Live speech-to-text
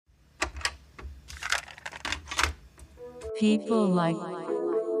People like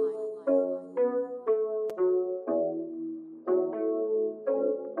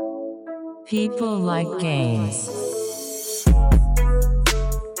People like games.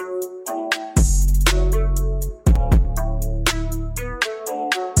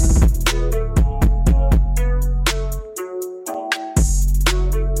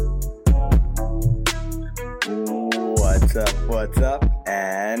 What's up,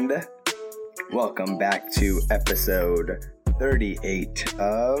 and welcome back to episode 38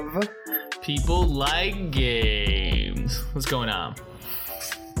 of People Like Games. What's going on?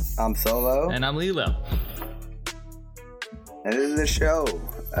 I'm Solo. And I'm Lilo. And this is the show.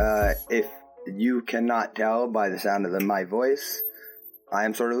 If you cannot tell by the sound of my voice, I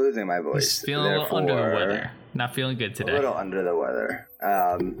am sort of losing my voice. Just feeling a little under the weather. Not feeling good today. A little under the weather.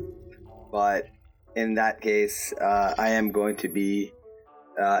 But in that case, I am going to be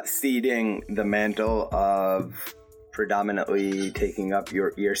ceding the mantle of predominantly taking up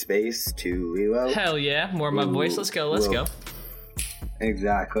your ear space to Lilo. Hell yeah. More of my voice. Let's go.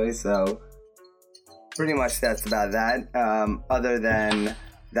 Exactly. So pretty much that's about that. Other than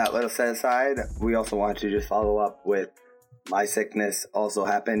that little set aside, we also want to just follow up with my sickness also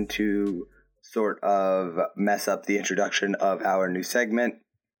happened to sort of mess up the introduction of our new segment.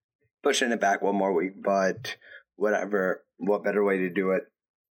 Pushing it back one more week, but whatever. What better way to do it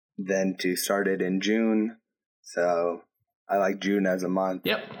than to start it in June? So I like June as a month.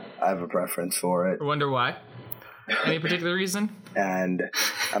 Yep. I have a preference for it. I wonder why. Any particular reason? And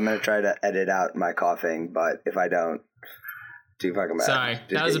I'm going to try to edit out my coughing, but if I don't, too fucking bad. Sorry,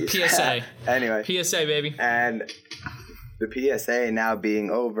 that was a PSA. Anyway. PSA, baby. And the PSA now being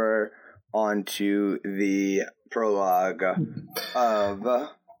over, onto the prologue of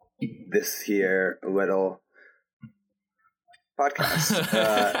this here little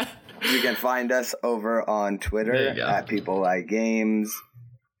podcast. You can find us over on Twitter at People Like Games.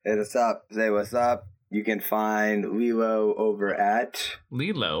 Hit us up, say what's up. You can find Lilo over at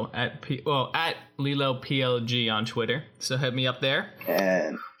Lilo at Lilo PLG on Twitter. So hit me up there.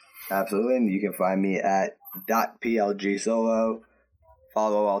 And absolutely, and you can find me at .plgsolo.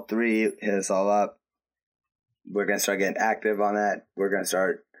 Follow all three. Hit us all up. We're gonna start getting active on that. We're gonna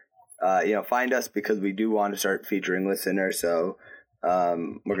start. Find us because we do want to start featuring listeners. So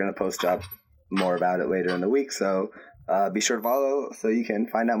we're going to post up more about it later in the week. So be sure to follow so you can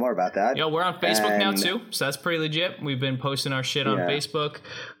find out more about that. Yo, we're on Facebook now too, so that's pretty legit. We've been posting our shit on Facebook.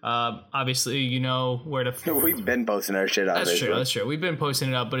 Obviously, you know where to... We've been posting our shit on Facebook. That's true. We've been posting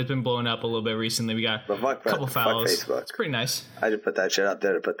it up, but it's been blowing up a little bit recently. We got a couple follows. It's pretty nice. I just put that shit up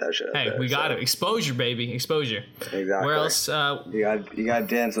there to put that shit up there. Hey, we got it. Exposure, baby. Exposure. Exactly. Where else? You got to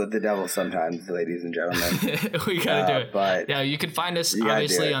dance with the devil sometimes, ladies and gentlemen. We got to do it. But yeah, you can find us,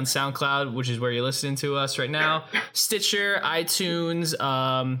 obviously, on SoundCloud, which is where you're listening to us right now. Stitcher, iTunes,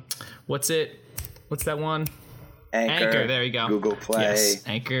 what's that one? Anchor, there you go. Google Play, yes,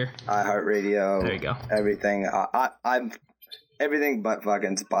 Anchor, iHeartRadio, there you go. Everything. I'm everything but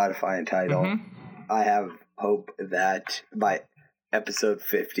fucking Spotify and Tidal. Mm-hmm. I have hope that by episode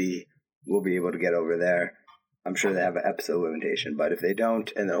 50 we'll be able to get over there. I'm sure they have an episode limitation, but if they don't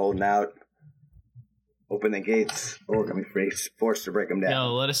and they're holding out, open the gates, or we're gonna be forced to break them down.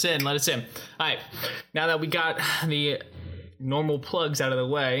 No, let us in. All right, now that we got the normal plugs out of the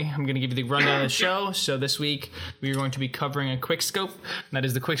way, I'm going to give you the rundown of the show. So this week we are going to be covering a quick scope. That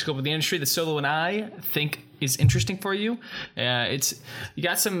is the quick scope of the industry that Solo and I think is interesting for you. You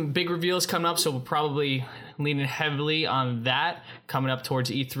got some big reveals coming up, so we'll probably leaning heavily on that coming up towards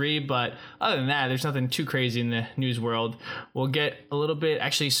E3. But other than that, there's nothing too crazy in the news world. We'll get a little bit,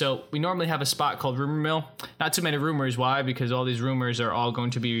 actually, so we normally have a spot called Rumor Mill. Not too many rumors. Why? Because all these rumors are all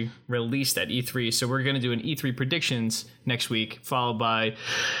going to be released at E3. So we're going to do an E3 predictions next week, followed by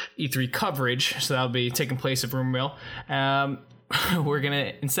E3 coverage. So that'll be taking place of Rumor Mill. We're going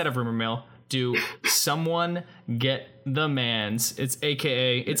to, instead of Rumor Mill, do Someone Get the Mans. It's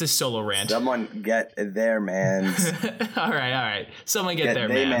a solo rant. Someone get their mans. all right. Someone get their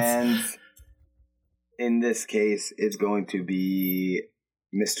mans. In this case, it's going to be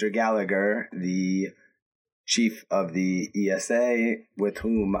Mr. Gallagher, the chief of the ESA, with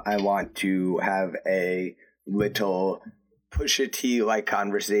whom I want to have a little Pusha T-like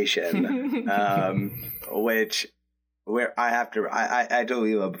conversation, where I told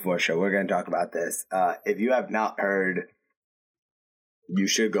you before show, we're going to talk about this. If you have not heard, you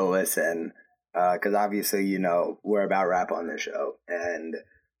should go listen, because obviously, you know, we're about rap on this show, and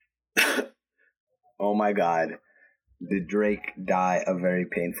oh my God, did Drake die a very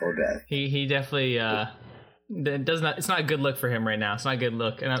painful death? He definitely It's not a good look for him right now. It's not a good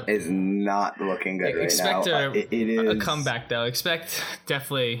look. And it's not looking good right now. Expect It is a comeback though. Expect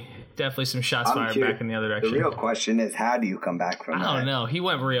definitely some shots fired back in the other direction. The real question is, how do you come back from that? I don't know. He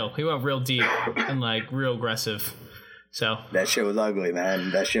went real deep and like real aggressive. So that shit was ugly,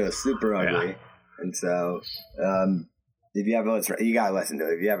 man. That shit was super ugly. Yeah. And so, if you haven't listened, you gotta listen to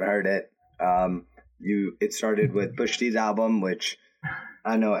it. If you haven't heard it, it started with Pusha T's album, which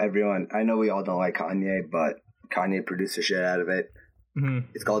I know we all don't like Kanye, but Kanye produced the shit out of it.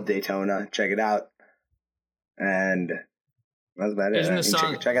 Mm-hmm. It's called Daytona. Check it out. And that's about it. Isn't the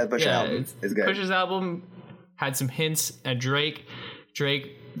song, check out the Pusha album. It's good. Pusha's album had some hints at Drake.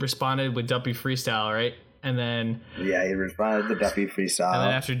 Drake responded with Duppy Freestyle, right? And then he responded to Duppy Freestyle. And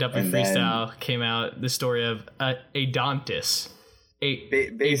then after Duppy Freestyle came out, the story of Adontis.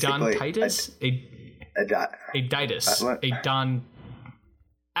 Adontitis?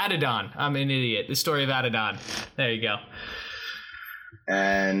 Adidon. I'm an idiot. The story of Adidon. There you go.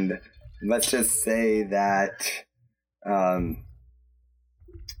 And let's just say that it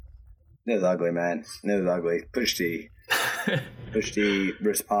was ugly, man. It was ugly. Pusha T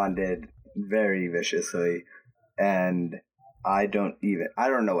responded very viciously, and I don't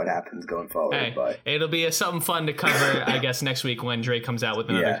know what happens going forward. But it'll be something fun to cover, I guess, next week when Drake comes out with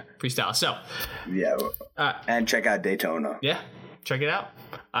another freestyle. So and check out Daytona. Yeah, check it out.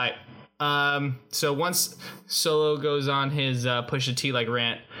 All right. So once Solo goes on his Pusha T like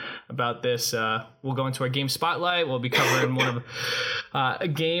rant about this, we'll go into our game spotlight. We'll be covering one of a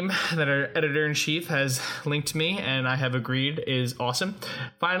game that our editor-in-chief has linked to me and I have agreed is awesome.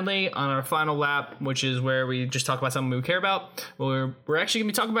 Finally, on our final lap, which is where we just talk about something we care about, we're actually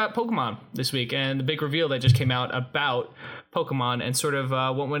going to be talking about Pokemon this week and the big reveal that just came out about Pokemon and sort of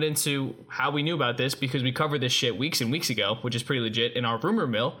what went into how we knew about this, because we covered this shit weeks and weeks ago, which is pretty legit, in our rumor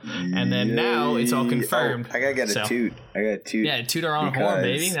mill. And then now it's all confirmed. I gotta get a toot. Yeah, toot our own horn,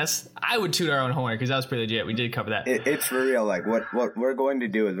 baby. I would toot our own horn because that was pretty legit. We did cover that. It's for real. Like what we're going to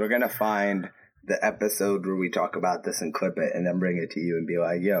do is we're gonna find the episode where we talk about this and clip it and then bring it to you and be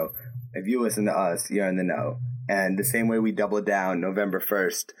like, yo, if you listen to us, you're in the know. And the same way we doubled down November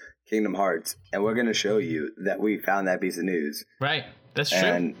 1st, Kingdom Hearts, and we're going to show you that we found that piece of news. Right. That's true.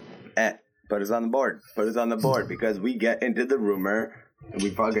 And put us on the board. Put us on the board because we get into the rumor and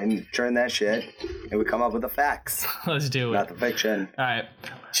we fucking churn that shit and we come up with the facts. Let's do it. Not the fiction. All right.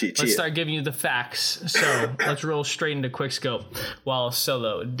 Let's start giving you the facts. So let's roll straight into Quick Scope while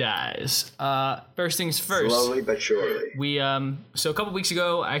Solo dies. First things first. Slowly but surely. We so a couple weeks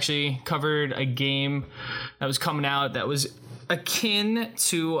ago, I actually covered a game that was coming out that was akin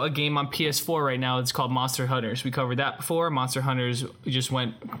to a game on PS4 right now. It's called Monster Hunters. We covered that before. Monster Hunters just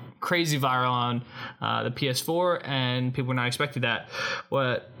went crazy viral on the PS4, and people were not expecting that.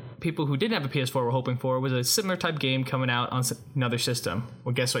 What people who didn't have a PS4 were hoping for was a similar type game coming out on another system.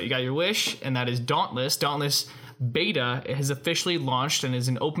 Well, guess what? You got your wish, and that is Dauntless. Dauntless beta has officially launched and is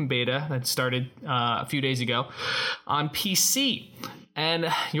an open beta that started a few days ago on PC.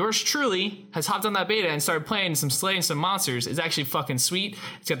 And yours truly has hopped on that beta and started slaying some monsters. It's actually fucking sweet.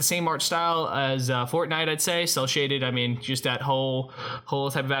 It's got the same art style as Fortnite, I'd say. Cell shaded. I mean, just that whole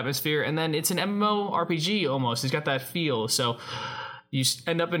type of atmosphere. And then it's an MMORPG almost. It's got that feel. So you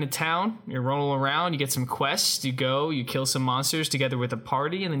end up in a town. You're rolling around. You get some quests. You go. You kill some monsters together with a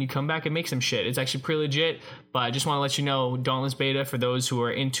party. And then you come back and make some shit. It's actually pretty legit. But I just want to let you know, Dauntless beta, for those who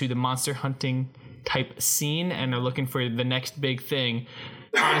are into the monster hunting type scene and are looking for the next big thing,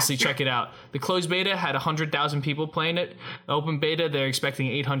 honestly, check it out. The closed beta had 100,000 people playing it. The open beta, they're expecting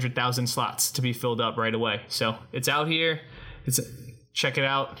 800,000 slots to be filled up right away. So it's out here. Check it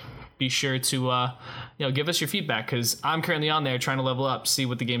out. Be sure to give us your feedback, because I'm currently on there trying to level up, see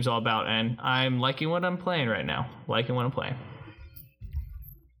what the game's all about, and I'm liking what I'm playing right now.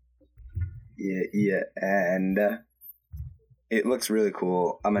 Yeah, and it looks really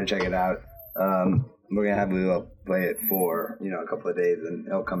cool. I'm gonna check it out. We're gonna have Lilo play it for a couple of days, and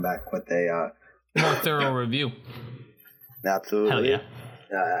it'll come back with a more thorough review. Absolutely. Hell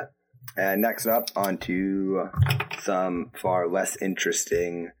yeah. And next up, on to some far less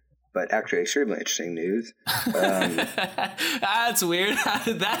interesting, but actually extremely interesting news. That's weird. How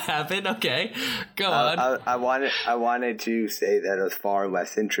did that happen? Okay, go on. I wanted to say that it was far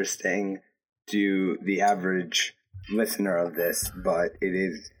less interesting to the average listener of this, but it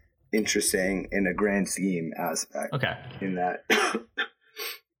is interesting in a grand scheme aspect. Okay. In that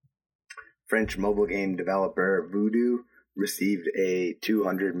French mobile game developer Voodoo received a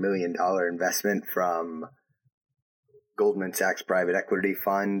 $200 million investment from Goldman Sachs private equity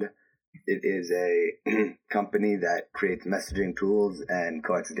fund. It is a company that creates messaging tools and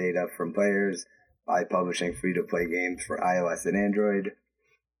collects data from players by publishing free-to-play games for iOS and Android.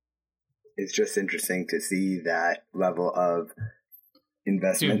 It's just interesting to see that level of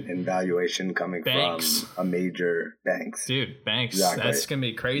investment and valuation coming banks. from a major banks. Dude, banks. Exactly. That's going to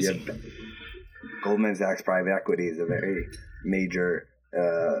be crazy. Yep. Goldman Sachs Private Equity is a very major,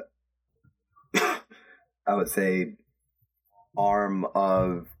 I would say, arm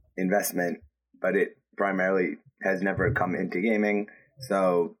of investment, but it primarily has never come into gaming.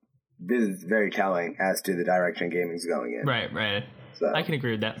 So this is very telling as to the direction gaming's going in. Right. So I can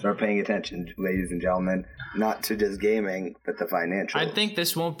agree with that. start paying attention, ladies and gentlemen, not to just gaming, but the financials. I think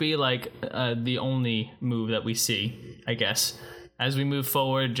this won't be like the only move that we see, I guess. As we move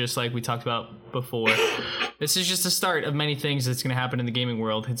forward, just like we talked about before, this is just the start of many things that's going to happen in the gaming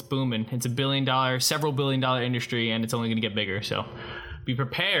world. It's booming. It's a several billion dollar industry, and it's only going to get bigger. So be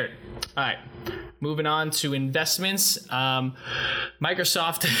prepared. All right. Moving on to investments.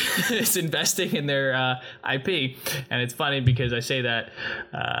 Microsoft is investing in their IP. And it's funny because I say that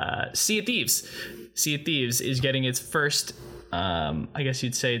Sea of Thieves. Sea of Thieves is getting its first, I guess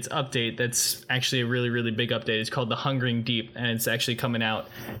you'd say, its update. That's actually a really, really big update. It's called The Hungering Deep. And it's actually coming out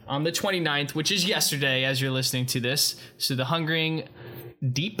on the 29th, which is yesterday as you're listening to this. So The Hungering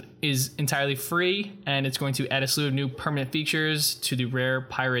Deep is entirely free, and it's going to add a slew of new permanent features to the Rare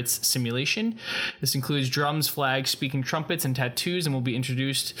Pirates simulation. This includes drums, flags, speaking trumpets, and tattoos, and will be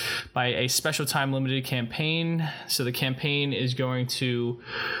introduced by a special time limited campaign. So the campaign is going to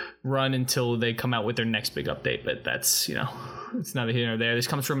run until they come out with their next big update, but that's, it's neither here nor there. This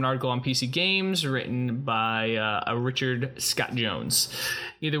comes from an article on PC Games written by Richard Scott Jones.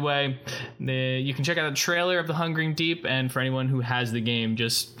 Either way, you can check out the trailer of The Hungering Deep, and for anyone who has the game,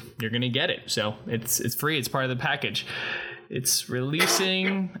 you're gonna get it. So it's free. It's part of the package. It's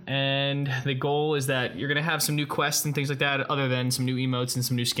releasing, and the goal is that you're gonna have some new quests and things like that, other than some new emotes and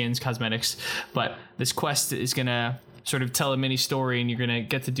some new skins, cosmetics. But this quest is gonna sort of tell a mini story, and you're gonna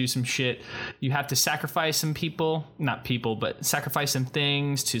get to do some shit. You have to sacrifice some but sacrifice some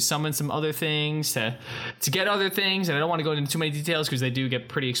things to summon some other things to get other things. And I don't want to go into too many details because they do get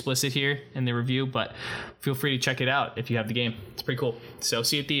pretty explicit here in the review, but feel free to check it out if you have the game. It's pretty cool. So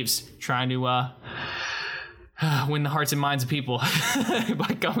Sea of Thieves trying to win the hearts and minds of people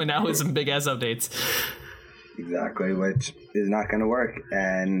by coming out with some big ass updates. Exactly, which is not going to work,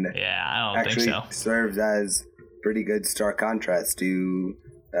 and yeah, I don't think so. Serves as pretty good stark contrast to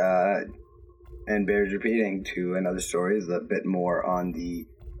and bears repeating to another story. Is a bit more on the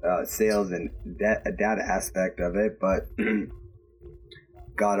sales and data aspect of it, but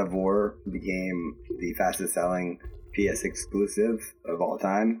God of War became the fastest selling PS exclusive of all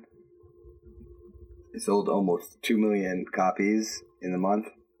time. It sold almost 2 million copies in the month.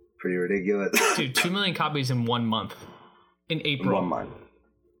 Pretty ridiculous. Dude, 2 million copies in 1 month. In April. In 1 month.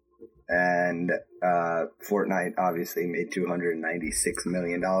 And Fortnite obviously made $296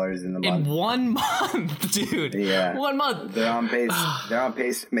 million in the month. In 1 month, dude. Yeah. 1 month. They're on pace. They're on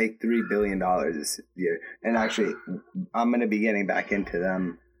pace to make $3 billion this year. And actually, I'm going to be getting back into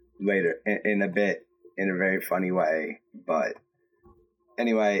them later in a bit, in a very funny way. But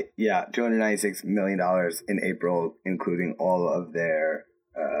anyway, yeah, $296 million in April, including all of their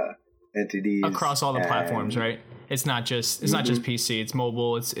entities across all the platforms, right? It's not just PC, it's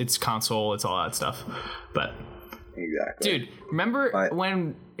mobile, it's console, it's all that stuff. But exactly, dude, remember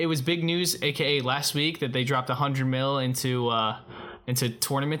when it was big news, aka last week, that they dropped $100 million into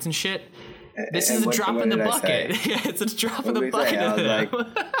tournaments and shit? This is a drop in the bucket. Yeah, it's a drop in the bucket. I was like,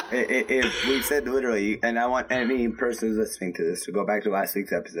 if we said literally, and I want any person who's listening to this to go back to last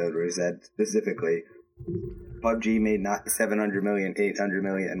week's episode where we said specifically, PUBG made not 700 million, 800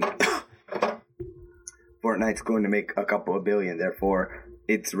 million. Fortnite's going to make a couple of billion, therefore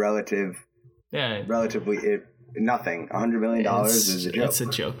it's relatively nothing. $100 million is a joke. It's a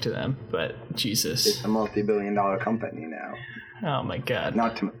joke to them, but Jesus, it's a multi-billion-dollar company now. Oh my god!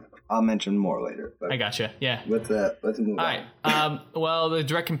 I'll mention more later. But I gotcha. Yeah. Let's move on. All right. Well, the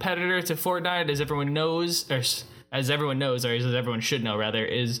direct competitor to Fortnite, as everyone knows, or as everyone should know, rather,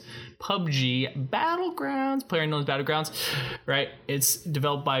 is PUBG Battlegrounds, PlayerUnknown's Battlegrounds, right? It's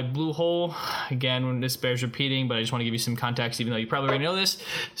developed by Bluehole. Again, this bears repeating, but I just want to give you some context, even though you probably already know this.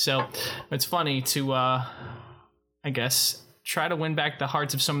 So it's funny to, I guess, try to win back the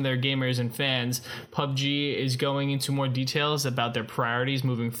hearts of some of their gamers and fans, PUBG is going into more details about their priorities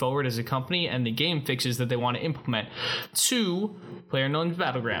moving forward as a company and the game fixes that they want to implement to PlayerUnknown's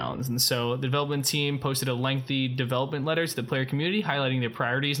Battlegrounds. And so the development team posted a lengthy development letter to the player community highlighting their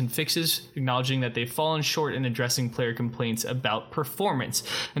priorities and fixes, acknowledging that they've fallen short in addressing player complaints about performance.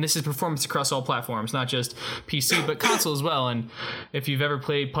 And this is performance across all platforms, not just PC, but console as well. And if you've ever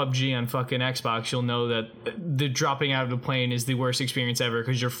played PUBG on fucking Xbox, you'll know that the dropping out of the plane is the worst experience ever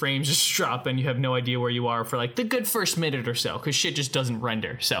because your frames just drop and you have no idea where you are for like the good first minute or so because shit just doesn't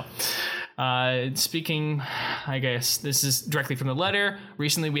render. So speaking, I guess this is directly from the letter.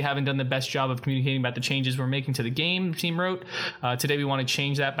 Recently, we haven't done the best job of communicating about the changes we're making to the game, the team wrote. Today, we want to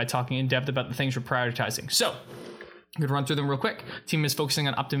change that by talking in depth about the things we're prioritizing. So, I'm going to run through them real quick. Team is focusing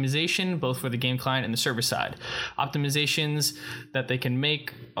on optimization, both for the game client and the server side. Optimizations that they can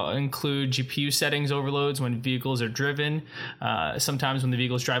make include GPU settings overloads when vehicles are driven. Sometimes when the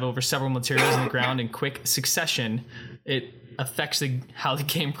vehicles drive over several materials in the ground in quick succession, it affects how the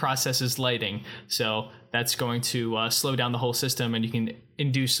game processes lighting. So that's going to slow down the whole system, and you can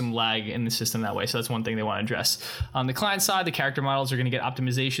induce some lag in the system that way. So that's one thing they want to address. On the client side, the character models are going to get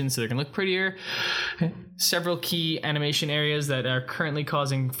optimization so they're going to look prettier. Several key animation areas that are currently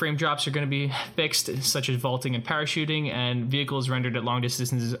causing frame drops are going to be fixed, such as vaulting and parachuting, and vehicles rendered at long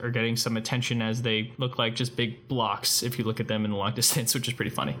distances are getting some attention as they look like just big blocks if you look at them in the long distance, which is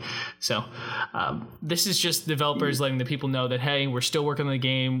pretty funny. So this is just developers letting the people know that, hey, we're still working on the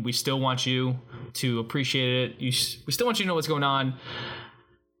game. We still want you to appreciate it. We still want you to know what's going on,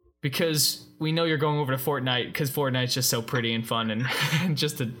 because we know you're going over to Fortnite because Fortnite's just so pretty and fun and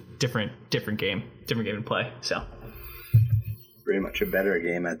just a different game to play. So pretty much a better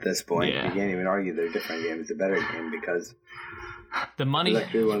game at this point. Yeah. You can't even argue they're different games. It's a better game because the money. That's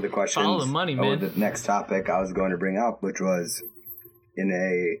actually one of the questions. Follow the money, man. The next topic I was going to bring up, which was in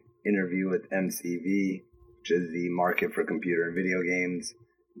a interview with MCV, which is the market for computer and video games,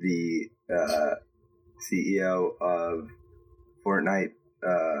 the CEO of Fortnite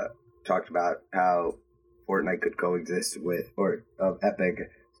talked about how Fortnite could coexist with, or of Epic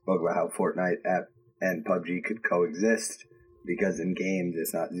spoke about how Fortnite and PUBG could coexist because in games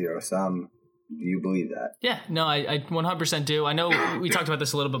it's not zero sum. Do you believe that? Yeah, no, I 100% do. I know we talked about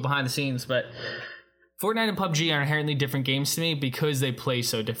this a little bit behind the scenes, but Fortnite and PUBG are inherently different games to me because they play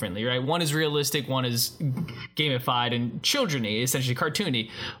so differently, right? One is realistic, one is gamified and children-y, essentially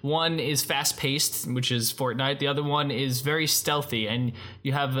cartoony. One is fast-paced, which is Fortnite. The other one is very stealthy, and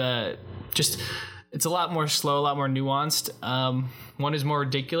you have it's a lot more slow, a lot more nuanced. One is more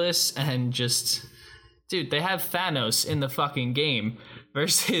ridiculous and just, dude, they have Thanos in the fucking game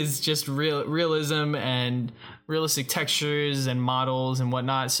versus just realism and realistic textures and models and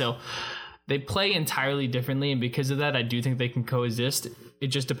whatnot. So they play entirely differently, and because of that, I do think they can coexist. It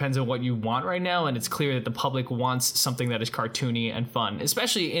just depends on what you want right now, and it's clear that the public wants something that is cartoony and fun,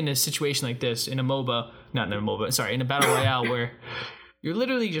 especially in a situation like this, in a battle royale where you're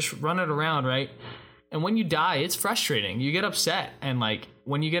literally just running around, right? And when you die, it's frustrating. You get upset, and like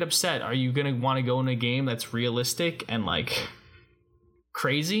when you get upset, are you gonna want to go in a game that's realistic and like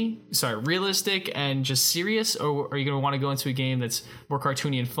realistic and just serious, or are you going to want to go into a game that's more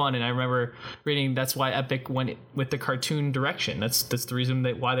cartoony and fun? And I remember reading that's why Epic went with the cartoon direction. That's the reason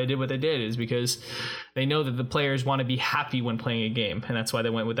why they did what they did, is because they know that the players want to be happy when playing a game, and that's why they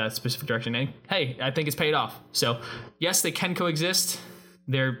went with that specific direction. And hey, I think it's paid off. So yes, they can coexist.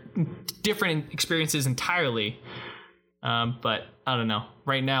 They're different experiences entirely, but I don't know.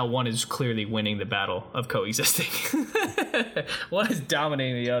 Right now, one is clearly winning the battle of coexisting. One is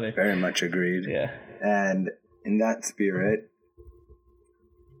dominating the other. Very much agreed. Yeah. And in that spirit,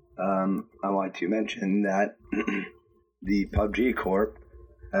 I want to mention that the PUBG Corp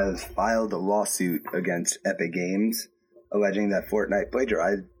has filed a lawsuit against Epic Games, alleging that Fortnite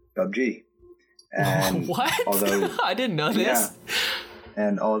plagiarized PUBG. And what? Although, I didn't know this. Yeah,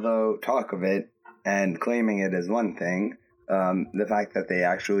 and although talk of it and claiming it is one thing, the fact that they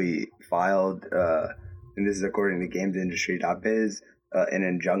actually filed, and this is according to GamesIndustry.biz, an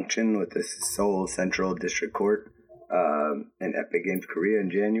injunction with the Seoul Central District Court in Epic Games Korea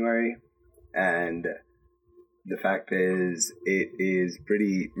in January. And the fact is, it is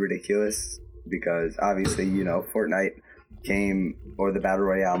pretty ridiculous because obviously, Fortnite the Battle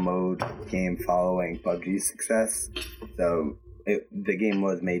Royale mode came following PUBG's success. So the game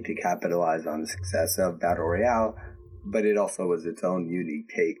was made to capitalize on the success of Battle Royale, but it also was its own unique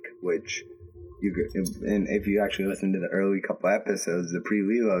take, which and if you actually listen to the early couple episodes, the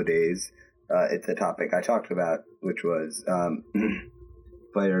pre-Lilo days, it's a topic I talked about, which was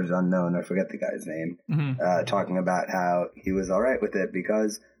Players Unknown, I forget the guy's name, talking about how he was all right with it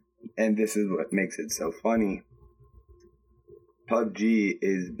because, and this is what makes it so funny, PUBG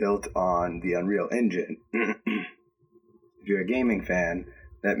is built on the Unreal Engine. If you're a gaming fan,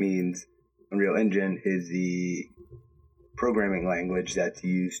 that means Unreal Engine is the programming language that's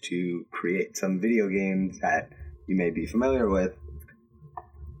used to create some video games that you may be familiar with.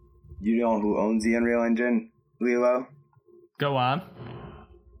 You know who owns the Unreal Engine, Lilo? Go on.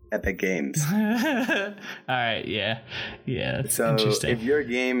 Epic Games. All right, yeah, that's so interesting. If your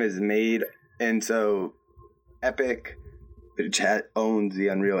game is made, and so Epic, which owns the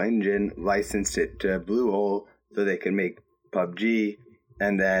Unreal Engine, licensed it to Bluehole so they can make PUBG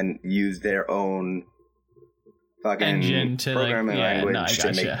and then use their own fucking engine to programming language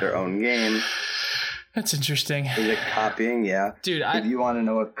to make their own game. That's interesting. Is it copying? Yeah, dude. If you want to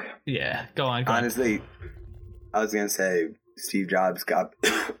know what? Yeah, go on. Honestly, I was gonna say Steve Jobs copied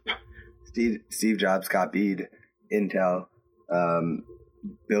Intel.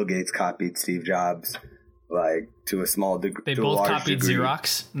 Bill Gates copied Steve Jobs, like to a small degree. They both copied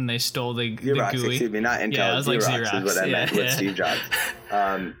Xerox, and they stole the Xerox, GUI. Excuse me, not Intel. Yeah, it was like Xerox is what I meant with Steve Jobs.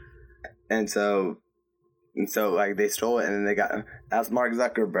 And so like they stole it, and then they got asked Mark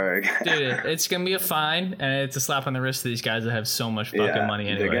Zuckerberg. Dude, it's gonna be a fine, and it's a slap on the wrist to these guys that have so much fucking money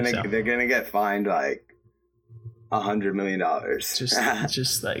anyway. They're gonna get fined like $100 million.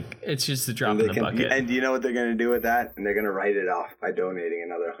 Just like it's just a drop in the bucket. And do you know what they're gonna do with that? And they're gonna write it off by donating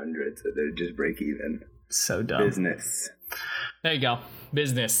another 100, so they just break even. So dumb. Business. There you go.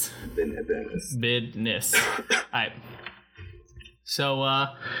 Business. Business. All right. So,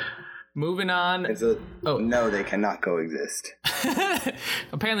 moving on. And so, no, they cannot coexist.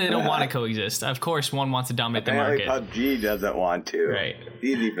 Apparently, they don't want to coexist. Of course, one wants to dominate the market. PUBG doesn't want to. Right. It's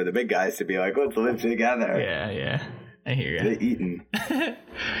easy for the big guys to be like, let's live together. Yeah. I hear you. They're eating. All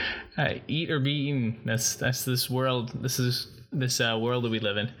right, eat or be eaten. That's this world. This is this world that we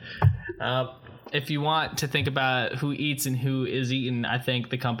live in. If you want to think about who eats and who is eaten, I think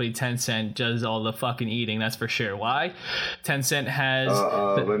the company Tencent does all the fucking eating. That's for sure. Why? Tencent has.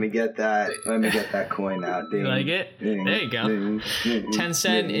 Let me get that. Let me get that coin out. Ding, you like it? Ding, there you go. Ding,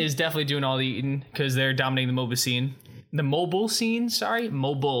 Tencent is definitely doing all the eating because they're dominating the MOBA scene. The mobile scene,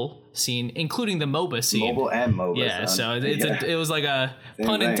 including the MOBA scene. Mobile and MOBA. Yeah, so it was like a Same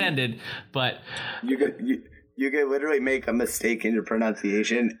pun thing. intended, but you could literally make a mistake in your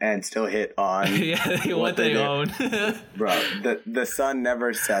pronunciation and still hit on what they own. Bro, the sun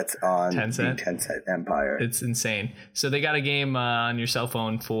never sets on Tencent? the Tencent empire. It's insane. So they got a game on your cell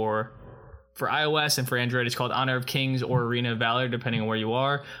phone for iOS and for Android. It's called Honor of Kings or Arena of Valor, depending on where you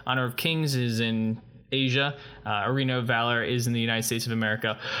are. Honor of Kings is in Asia. Arena of Valor is in the United States of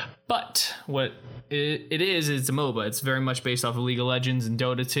America. But what it is, it's a MOBA. It's very much based off of League of Legends and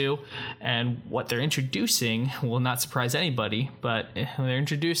Dota 2. And what they're introducing will not surprise anybody, but they're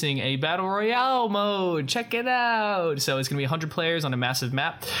introducing a Battle Royale mode. Check it out. So it's going to be 100 players on a massive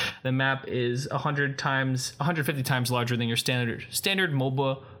map. The map is 150 times larger than your standard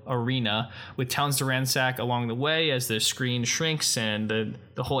MOBA arena, with towns to ransack along the way as the screen shrinks and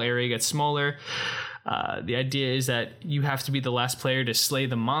the whole area gets smaller. The idea is that you have to be the last player to slay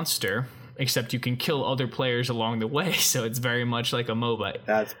the monster, except you can kill other players along the way, so it's very much like a MOBA.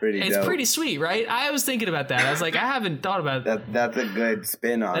 That's pretty dope. It's pretty sweet, right? I was thinking about that. I was like, I haven't thought about that. That's a good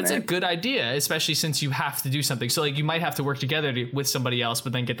spin on it. That's a good idea, especially since you have to do something. So like you might have to work together with somebody else,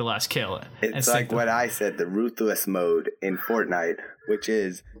 but then get the last kill. It's like what I said, the ruthless mode in Fortnite, which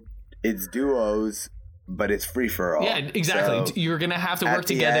is it's duos, but it's free for all. Yeah, exactly. So you're gonna have to work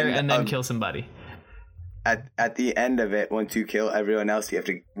together and then kill somebody. At the end of it, once you kill everyone else, you have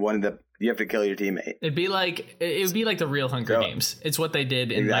to kill your teammate. It would be like the real Hunger Games. It's what they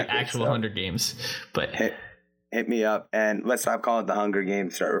did in like actual Hunger Games. But hit me up and let's stop calling it the Hunger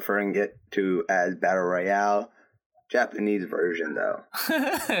Games. Start referring it to as Battle Royale. Japanese version though.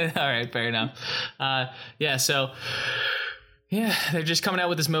 All right, fair enough. They're just coming out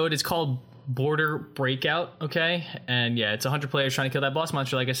with this mode. It's called Border Breakout, okay? And yeah, it's 100 players trying to kill that boss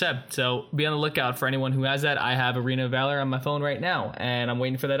monster, like I said. So be on the lookout for anyone who has that. I have Arena of Valor on my phone right now, and I'm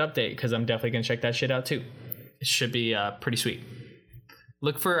waiting for that update because I'm definitely going to check that shit out too. It should be pretty sweet.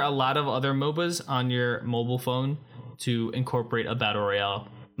 Look for a lot of other MOBAs on your mobile phone to incorporate a Battle Royale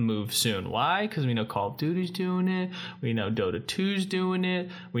move soon. Why? Because we know Call of Duty's doing it. We know Dota 2's doing it.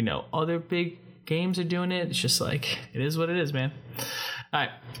 We know other big games are doing it. It's just like, it is what it is, man. All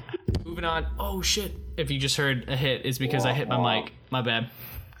right, moving on. Oh shit! If you just heard a hit, it's because I hit my mic. My bad.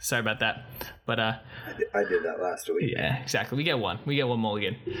 Sorry about that. But I did that last week. Yeah, exactly. We get one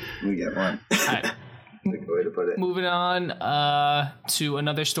mulligan. We get one. All right. That's a good way to put it. Moving on to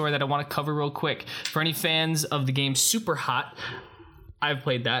another story that I want to cover real quick. For any fans of the game Super Hot, I've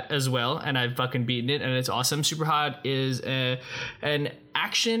played that as well, and I've fucking beaten it, and it's awesome. Super Hot is an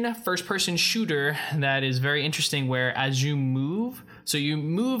action first-person shooter that is very interesting, where as you move, so you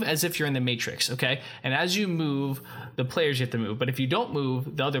move as if you're in the Matrix, okay? And as you move, the players get to move. But if you don't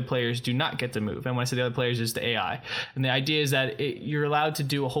move, the other players do not get to move. And when I say the other players, is the AI. And the idea is that you're allowed to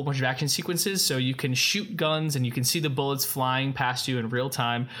do a whole bunch of action sequences. So you can shoot guns and you can see the bullets flying past you in real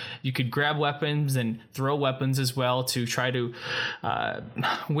time. You could grab weapons and throw weapons as well to try to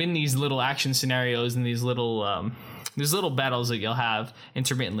win these little action scenarios and these little battles that you'll have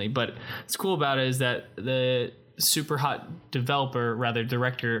intermittently. But what's cool about it is that the Super Hot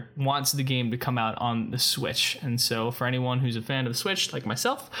director wants the game to come out on the Switch. And so for anyone who's a fan of the Switch, like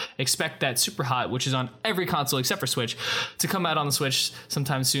myself, expect that Super Hot, which is on every console except for Switch, to come out on the Switch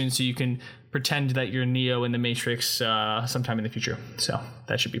sometime soon, so you can pretend that you're Neo in the Matrix sometime in the future. So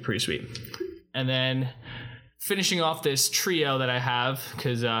that should be pretty sweet. And then finishing off this trio that I have,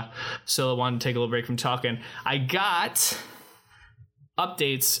 because Scylla wanted to take a little break from talking, I got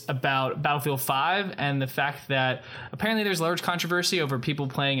updates about Battlefield 5 and the fact that apparently there's large controversy over people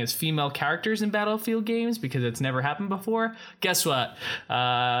playing as female characters in Battlefield games because it's never happened before. Guess what?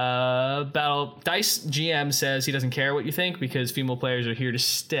 DICE GM says he doesn't care what you think because female players are here to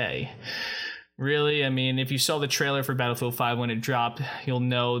stay. Really? I mean, if you saw the trailer for Battlefield 5 when it dropped, you'll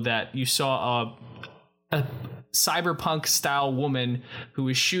know that you saw a cyberpunk style woman who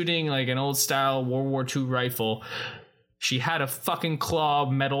was shooting like an old style World War II rifle. She had a fucking claw,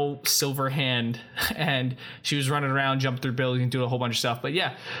 metal, silver hand, and she was running around, jumping through buildings, and doing a whole bunch of stuff. But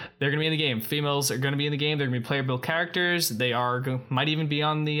yeah, they're going to be in the game. Females are going to be in the game. They're going to be player-built characters. They might even be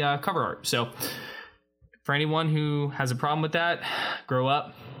on the cover art. So for anyone who has a problem with that, grow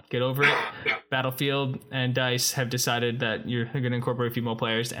up, get over it. Battlefield and DICE have decided that they're going to incorporate female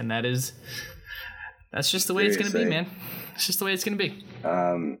players, and that's just the way it's going to be, man. It's just the way it's going to be.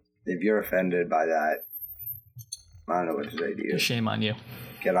 If you're offended by that, I don't know what to say to you. Shame on you.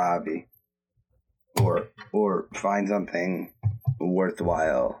 Get a hobby. Or find something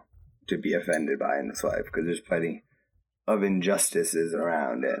worthwhile to be offended by in this life, because there's plenty of injustices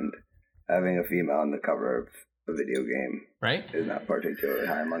around, and having a female on the cover of a video game is not particularly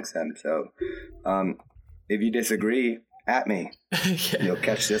high amongst them. So if you disagree, at me. Yeah. You'll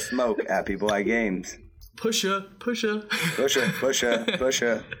catch the smoke at People Like Games. Pusha.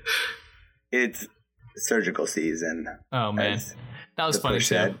 It's surgical season. Oh man, that was funny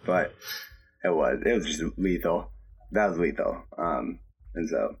too. But it was just lethal. That was lethal. And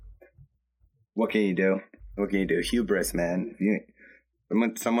so, what can you do? Hubris, man.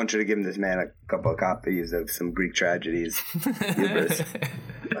 Someone should have given this man a couple of copies of some Greek tragedies. Hubris.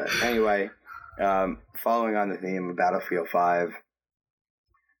 But anyway, following on the theme of Battlefield 5,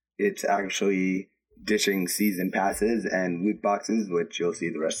 it's actually ditching season passes and loot boxes, which you'll see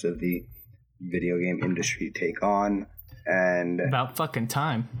the rest of the video game industry take on. And about fucking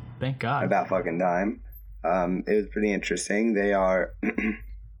time. Thank God. About fucking time. It was pretty interesting. They are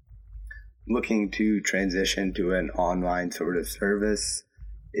looking to transition to an online sort of service.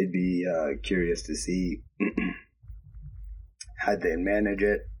 It'd be curious to see how they manage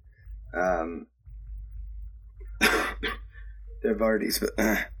it. They've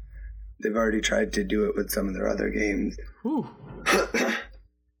already tried to do it with some of their other games.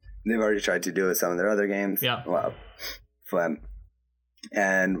 Yeah. Well, phlegm.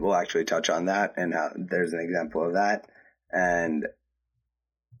 And we'll actually touch on that and how there's an example of that. And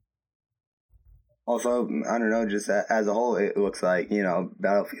also, I don't know, just as a whole, it looks like,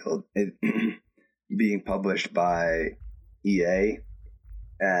 Battlefield is being published by EA,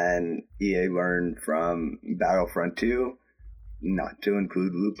 and EA learned from Battlefront 2 not to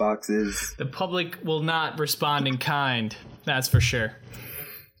include loot boxes. The public will not respond in kind, that's for sure.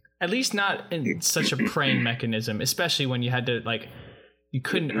 At least not in such a praying mechanism, especially when you had to, you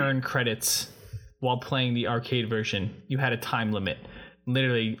couldn't earn credits while playing the arcade version. You had a time limit.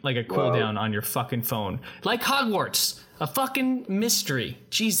 Literally, like a cooldown on your fucking phone. Like Hogwarts. A fucking mystery.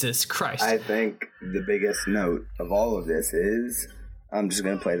 Jesus Christ. I think the biggest note of all of this is, I'm just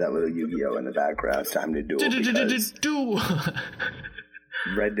going to play that little Yu-Gi-Oh! In the background. It's time to duel.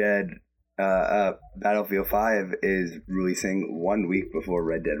 Red Dead, Battlefield 5 is releasing 1 week before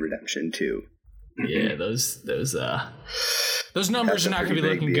Red Dead Redemption 2. Yeah, those numbers are not going to be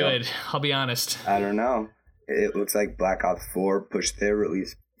looking good. I'll be honest. I don't know. It looks like Black Ops 4 pushed their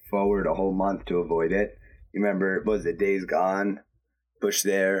release forward a whole month to avoid it. You remember, was it Days Gone? Pushed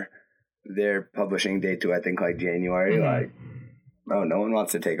their publishing date to, I think, January. Oh, no one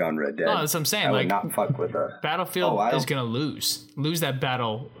wants to take on Red Dead. No, that's what I'm saying. I would Like, not fuck with a Battlefield is going to lose that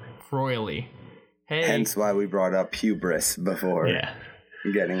battle royally. Hey. Hence why we brought up hubris before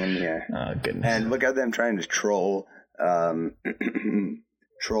getting in here. Oh, goodness. And look at them trying to troll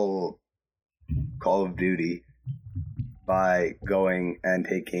Call of Duty by going and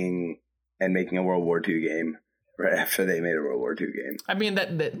making a World War II game right after they made a World War II game. I mean,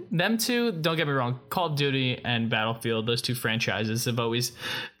 them two, don't get me wrong, Call of Duty and Battlefield, those two franchises have always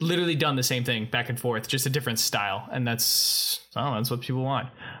literally done the same thing back and forth, just a different style. And that's what people want.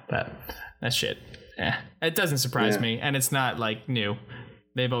 But that shit, it doesn't surprise me. And it's not like new.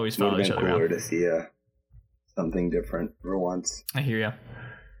 They've always followed each other around. To see something different for once. I hear you.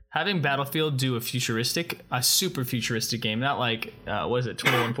 Having Battlefield do a super futuristic game, not like, what is it,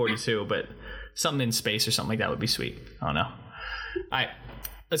 2142, but something in space or something like that would be sweet. I don't know. All right,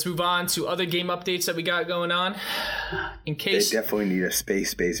 let's move on to other game updates that we got going on. In case they definitely need a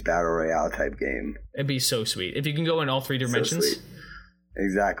space-based battle royale type game. It'd be so sweet if you can go in all three dimensions. So sweet.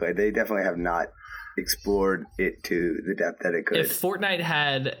 Exactly. They definitely have not explored it to the depth that it could. If Fortnite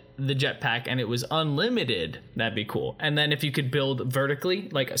had the jetpack and it was unlimited, that'd be cool. And then if you could build vertically,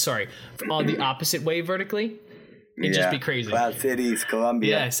 on the opposite way vertically, it'd just be crazy. Cloud Cities, Columbia.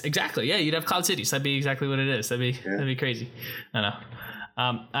 Yes, exactly. Yeah, you'd have Cloud Cities. That'd be exactly what it is. That'd be crazy. I know.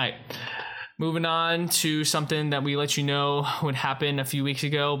 All right. Moving on to something that we let you know would happen a few weeks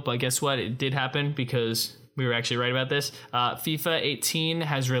ago, but guess what? It did happen because we were actually right about this. FIFA 18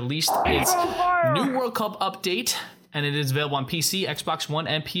 has released its new World Cup update, and it is available on PC, Xbox One,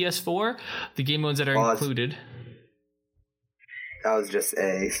 and PS4. The game modes that are included. That was just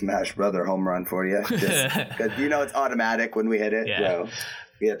a Smash Brother home run for you. Because it's automatic when we hit it. Yeah. So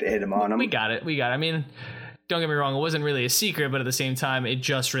we have to hit him on them. We got it. I mean, don't get me wrong, it wasn't really a secret, but at the same time, it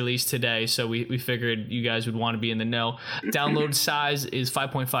just released today, so we figured you guys would want to be in the know. Download size is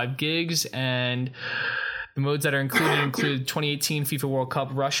 5.5 gigs, and the modes that are include 2018 FIFA World Cup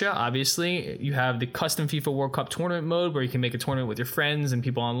Russia, obviously. You have the custom FIFA World Cup tournament mode, where you can make a tournament with your friends and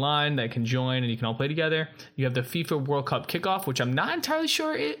people online that can join and you can all play together. You have the FIFA World Cup Kickoff, which I'm not entirely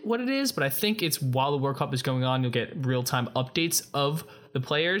sure what it is, but I think it's while the World Cup is going on, you'll get real-time updates of the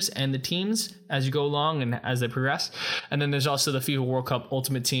players and the teams as you go along and as they progress. And then there's also the FIFA World Cup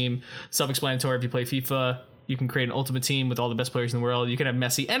Ultimate Team. Self-explanatory. If you play FIFA, you can create an ultimate team with all the best players in the world. You can have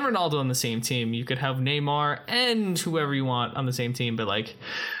Messi and Ronaldo on the same team. You could have Neymar and whoever you want on the same team, but like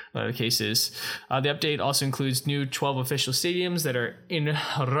whatever the case is. The update also includes new 12 official stadiums that are in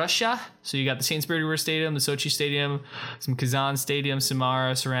Russia. So you got the St. Petersburg Stadium, the Sochi Stadium, some Kazan Stadium,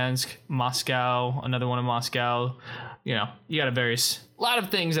 Samara, Saransk, Moscow, another one in Moscow. You got a lot of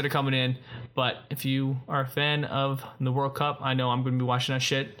things that are coming in. But if you are a fan of the World Cup, I know I'm going to be watching that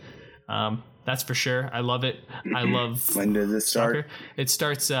shit. That's for sure. I love it. I love. When does it start? Soccer. It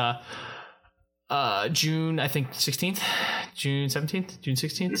starts June, I think 16th, June 17th, June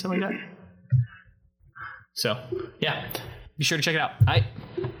 16th, something like that. So yeah, be sure to check it out. All right.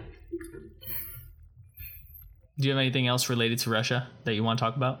 Do you have anything else related to Russia that you want to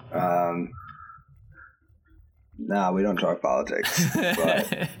talk about? No, we don't talk politics.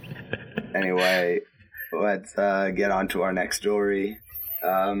 But anyway, let's get on to our next story.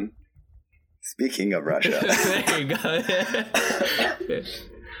 Speaking of Russia. There you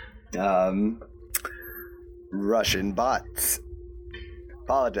go. Russian bots.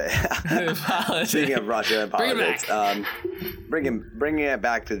 Politics. Speaking of Russia and politics. Bringing it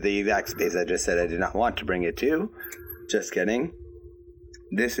back to the exact space I just said I did not want to bring it to. Just kidding.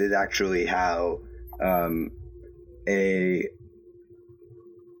 This is actually how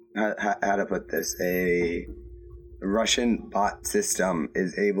how to put this, a Russian bot system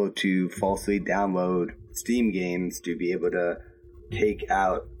is able to falsely download Steam games to be able to take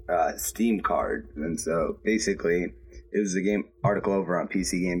out Steam cards. And so basically it was a game article over on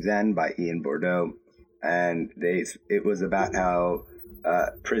PC Games End by Ian Bordeaux, and it was about how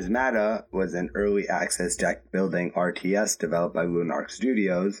Prismata was an early access deck building RTS developed by Lunark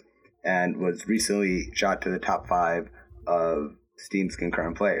Studios and was recently shot to the top 5 of Steam's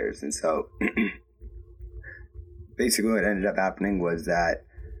concurrent players. And so basically what ended up happening was that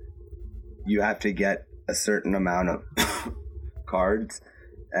you have to get a certain amount of cards,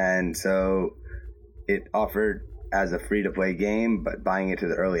 and so it offered as a free-to-play game, but buying it to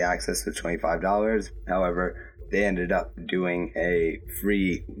the early access was $25. However, they ended up doing a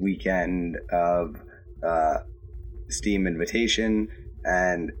free weekend of Steam invitation,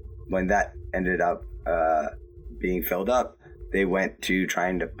 and when that ended up being filled up, they went to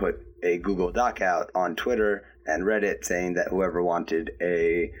trying to put a Google Doc out on Twitter and Reddit saying that whoever wanted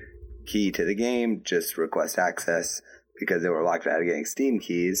a key to the game, just request access, because they were locked out of getting Steam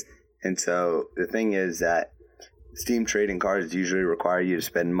keys. And so the thing is that Steam trading cards usually require you to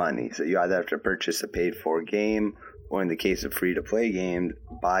spend money. So you either have to purchase a paid-for game, or in the case of free-to-play games,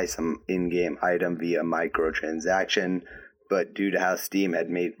 buy some in-game item via microtransaction. But due to how Steam had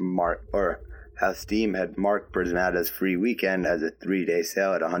marked Prismata's free weekend as a 3-day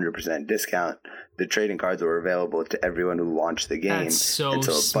sale at 100% discount, the trading cards were available to everyone who launched the game. That's so and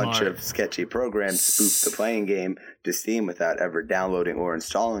so a smart. bunch of sketchy programs spoofed the playing game to Steam without ever downloading or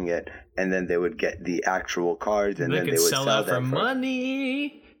installing it, and then they would get the actual cards, and then they would sell that for them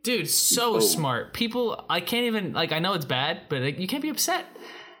money. Dude, so smart. People, I can't even, like, I know it's bad, but like, you can't be upset.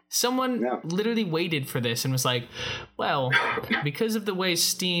 Someone literally waited for this and was like, well, because of the way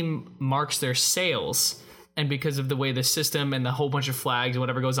Steam marks their sales, and because of the way the system and the whole bunch of flags and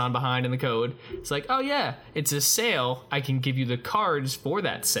whatever goes on behind in the code, it's like, oh yeah, it's a sale. I can give you the cards for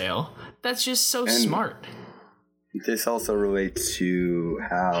that sale. That's just so smart. This also relates to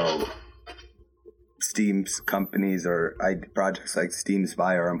how Steam's companies or projects like Steam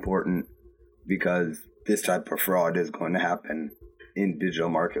Spy are important, because this type of fraud is going to happen in digital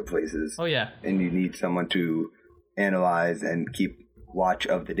marketplaces. Oh yeah. And you need someone to analyze and keep watch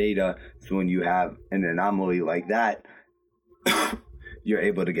of the data, so when you have an anomaly like that, you're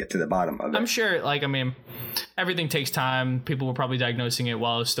able to get to the bottom of it. I'm sure, like, I mean, everything takes time. People were probably diagnosing it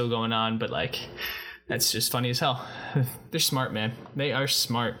while it was still going on, but like, that's just funny as hell. They're smart, man. They are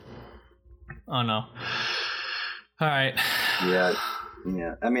smart. Oh no. All right. Yeah.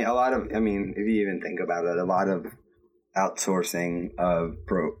 I mean, if you even think about it, a lot of outsourcing of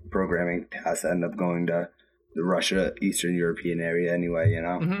programming tasks end up going to the Russia, Eastern European area anyway, you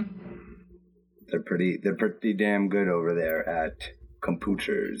know? Mm-hmm. They're pretty damn good over there at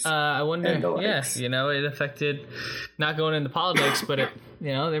computers. I wonder, yes, it affected, not going into politics, but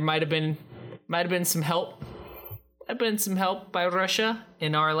there might have been some help. I've been some help by Russia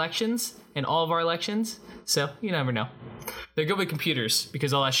in our elections, in all of our elections. So you never know. They're good with computers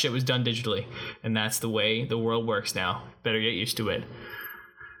because all that shit was done digitally, and that's the way the world works now. Better get used to it.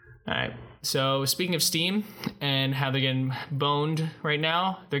 All right. So speaking of Steam and how they're getting boned right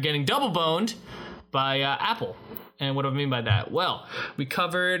now, they're getting double boned by Apple. And what do I mean by that? Well, we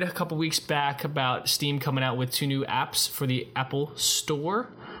covered a couple weeks back about Steam coming out with 2 new apps for the Apple Store,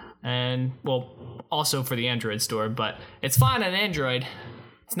 and also for the Android store, but it's fine on Android.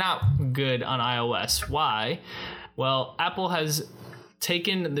 It's not good on iOS. Why? Well, Apple has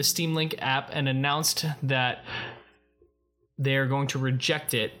taken the Steam Link app and announced that they're going to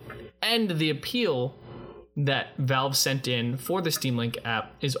reject it, and the appeal that Valve sent in for the Steam Link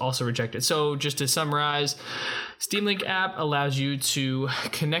app is also rejected. So just to summarize, Steam Link app allows you to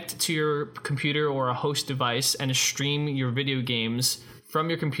connect to your computer or a host device and stream your video games from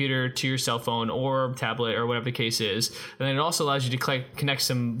your computer to your cell phone or tablet or whatever the case is. And then it also allows you to connect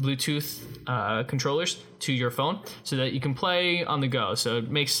some Bluetooth controllers to your phone so that you can play on the go. So it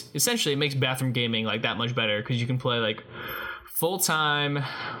makes bathroom gaming like that much better, because you can play like full-time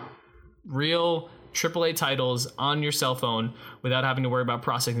real AAA titles on your cell phone without having to worry about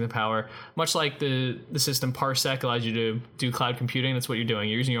processing the power. Much like the system Parsec allows you to do cloud computing. That's what you're doing.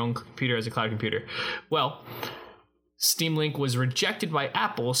 You're using your own computer as a cloud computer. Well, Steam Link was rejected by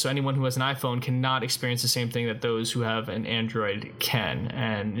Apple, so anyone who has an iPhone cannot experience the same thing that those who have an Android can.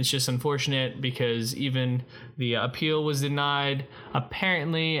 And it's just unfortunate because even the appeal was denied,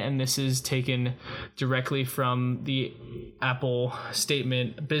 apparently, and this is taken directly from the Apple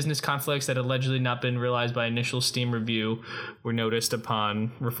statement. Business conflicts that allegedly not been realized by initial Steam review were noticed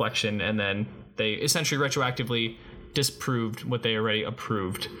upon reflection, and then they essentially retroactively disproved what they already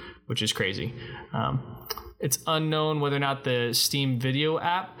approved, which is crazy. It's unknown whether or not the Steam Video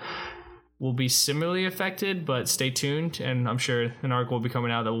app will be similarly affected, but stay tuned, and I'm sure an article will be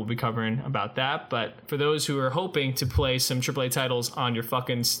coming out that we'll be covering about that. But for those who are hoping to play some AAA titles on your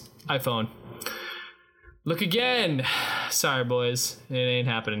fucking iPhone, look again. Sorry, boys. It ain't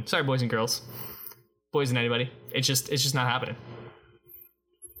happening. Sorry, boys and girls. Boys and anybody. It's just not happening.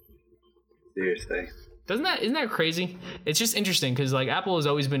 Seriously. Isn't that crazy? It's just interesting because like Apple has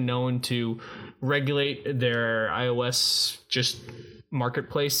always been known to regulate their iOS just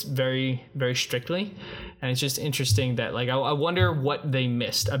marketplace very, very strictly, and it's just interesting that like I wonder what they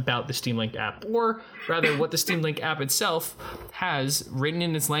missed about the Steam Link app, or rather what the Steam Link app itself has written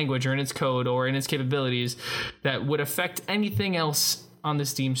in its language or in its code or in its capabilities that would affect anything else on the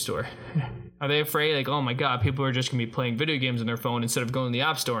Steam store. Are they afraid, like, oh my god, people are just gonna be playing video games on their phone instead of going to the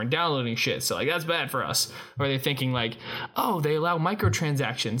App Store and downloading shit, so like that's bad for us? Or are they thinking like, oh, they allow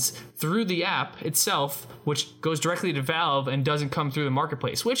microtransactions through the app itself, which goes directly to Valve and doesn't come through the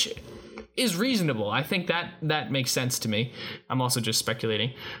marketplace, which is reasonable. I think that makes sense to me. I'm also just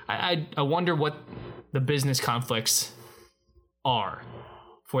speculating. I wonder what the business conflicts are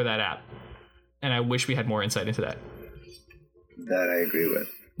for that app, and I wish we had more insight into that. That I agree with.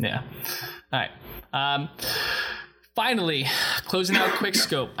 Yeah. All right. Finally, closing out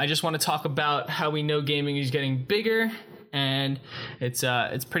Quickscope. I just want to talk about how we know gaming is getting bigger, and it's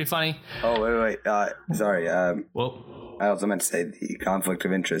pretty funny. Oh wait. Sorry. Well, I also meant to say the conflict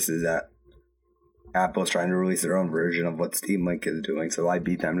of interest is that Apple's trying to release their own version of what Steam Link is doing, so I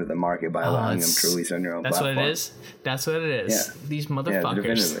beat them to the market by allowing them to release on your own platform. That's what it is. Yeah. These motherfuckers. Yeah,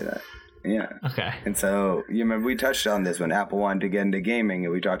 definitively that. Yeah. Okay. And so, you remember we touched on this when Apple wanted to get into gaming,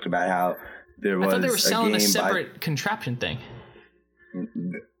 and we talked about how there was I thought they were selling a game separate contraption thing.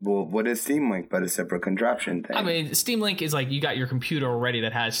 Well, what is Steam Link but a separate contraption thing? I mean, Steam Link is like you got your computer already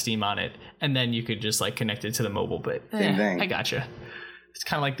that has Steam on it, and then you could just like connect it to the mobile bit. Same thing. I gotcha. It's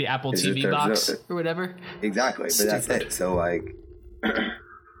kind of like the Apple TV box or whatever. Exactly, but that's it. So like,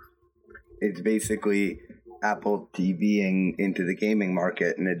 it's basically Apple TVing into the gaming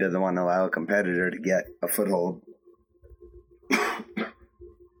market, and it doesn't want to allow a competitor to get a foothold.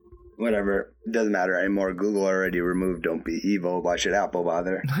 Whatever, it doesn't matter anymore. Google already removed "Don't Be Evil." Why should Apple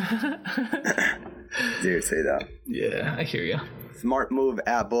bother? Seriously though. Yeah, I hear you. Smart move,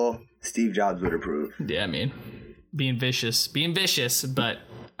 Apple. Steve Jobs would approve. Yeah, I mean, being vicious, but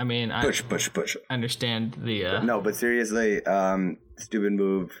I mean, push. I understand the. No, but seriously, stupid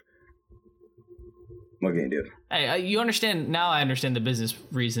move. What can you do? Hey, you understand now? I understand the business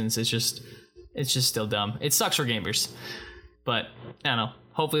reasons. It's just still dumb. It sucks for gamers, but I don't know.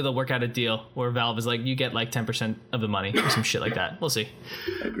 Hopefully they'll work out a deal where Valve is like, you get like 10% of the money or some shit like that. We'll see.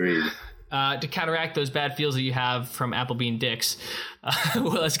 Agreed. To counteract those bad feels that you have from Apple being dicks,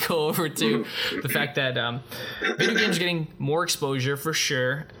 well, let's go over to the fact that video games are getting more exposure for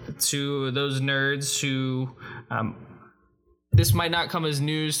sure to those nerds who this might not come as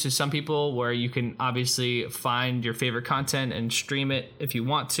news to some people, where you can obviously find your favorite content and stream it if you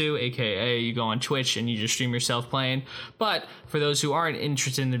want to, aka you go on Twitch and you just stream yourself playing. But for those who aren't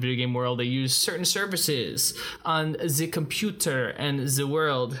interested in the video game world, they use certain services on the computer and the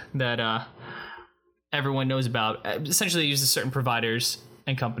world that everyone knows about. Essentially, they use certain providers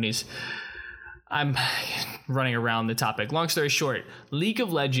and companies. I'm running around the topic. Long story short, League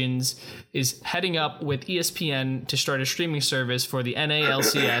of Legends is heading up with ESPN to start a streaming service for the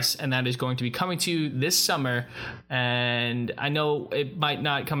NALCS, and that is going to be coming to you this summer. And I know it might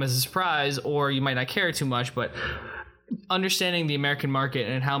not come as a surprise, or you might not care too much, but understanding the American market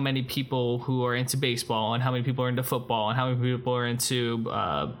and how many people who are into baseball and how many people are into football and how many people are into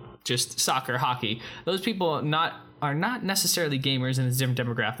just soccer, hockey, those people are not necessarily gamers, and it's a different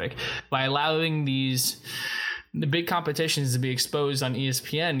demographic. By allowing the big competitions to be exposed on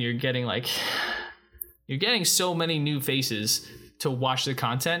ESPN, you're getting so many new faces to watch the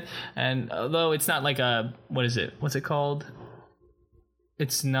content. And although it's not like what's it called?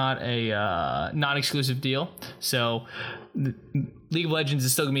 It's not a non-exclusive deal. So League of Legends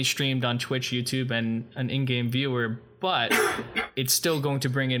is still going to be streamed on Twitch, YouTube, and an in-game viewer, but it's still going to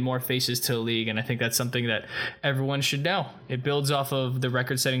bring in more faces to the league, and I think that's something that everyone should know. It builds off of the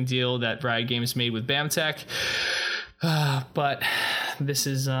record-setting deal that Riot Games made with BAMTech, but this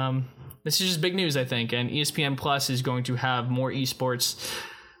is just big news, I think, and ESPN Plus is going to have more esports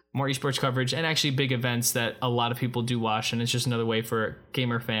coverage, and actually big events that a lot of people do watch, and it's just another way for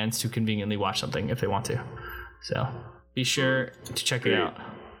gamer fans to conveniently watch something if they want to. So be sure to check it out.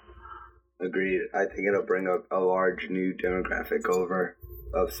 Agreed. I think it'll bring up a large new demographic over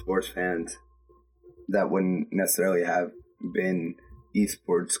of sports fans that wouldn't necessarily have been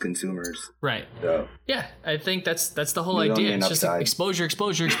esports consumers. Right. So yeah, I think that's the whole idea. It's just like exposure.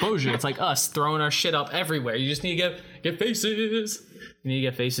 It's like us throwing our shit up everywhere. You just need to get faces. You need to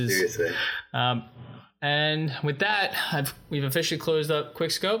get faces. Seriously. And with that, we've officially closed up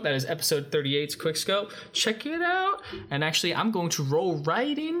Quickscope. That is episode 38's Quickscope. Check it out. And actually, I'm going to roll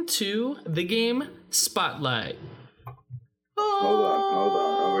right into the game Spotlight. Hold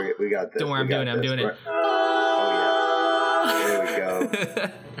on. We got this. Don't worry, I'm doing it. Oh, yeah. There we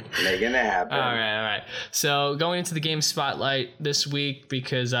go. Making it happen. All right. So going into the game Spotlight this week,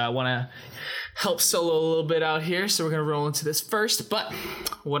 because I want to help solo a little bit out here, so we're going to roll into this first. But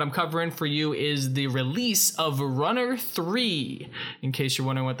what I'm covering for you is the release of Runner 3. In case you're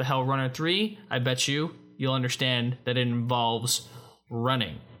wondering what the hell Runner 3, I bet you'll understand that it involves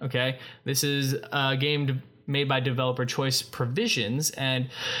running, okay? This is a game made by Developer Choice Provisions, and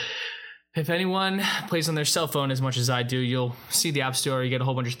If anyone plays on their cell phone as much as I do, you'll see the App Store, you get a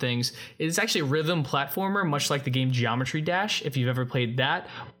whole bunch of things. It's actually a rhythm platformer, much like the game Geometry Dash, if you've ever played that,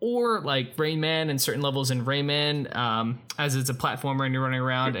 or like Rayman and certain levels in Rayman, as it's a platformer and you're running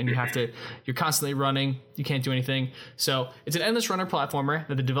around and you're constantly running, you can't do anything. So it's an endless runner platformer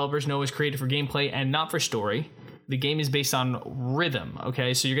that the developers know is created for gameplay and not for story. The game is based on rhythm,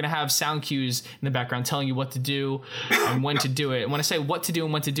 okay? So you're going to have sound cues in the background telling you what to do and when to do it. And when I say what to do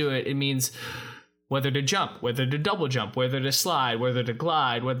and when to do it, it means whether to jump, whether to double jump, whether to slide, whether to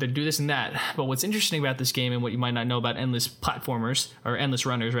glide, whether to do this and that. But what's interesting about this game and what you might not know about endless platformers, or endless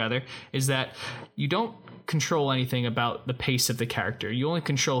runners rather, is that you don't control anything about the pace of the character. You only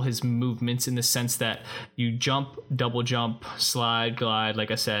control his movements in the sense that you jump, double jump, slide, glide,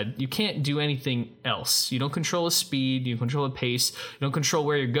 like I said. You can't do anything else. You don't control his speed, you control the pace, you don't control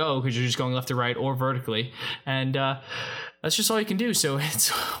where you go because you're just going left to right or vertically. And that's just all you can do. So it's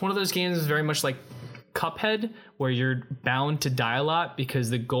one of those games very much like Cuphead, where you're bound to die a lot because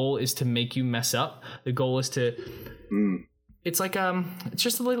the goal is to make you mess up. The goal is to... It's like it's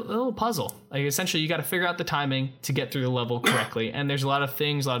just a little puzzle. Like essentially, you got to figure out the timing to get through the level correctly. And there's a lot of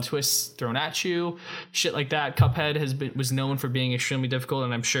things, a lot of twists thrown at you, shit like that. Cuphead was known for being extremely difficult,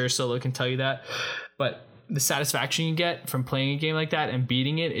 and I'm sure Solo can tell you that. But the satisfaction you get from playing a game like that and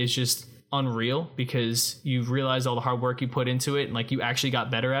beating it is just unreal because you realize all the hard work you put into it and like you actually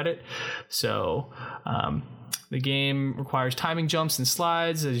got better at it. So the game requires timing jumps and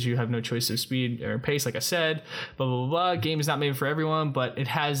slides as you have no choice of speed or pace, like I said. Blah, blah, blah, blah. Game is not made for everyone, but it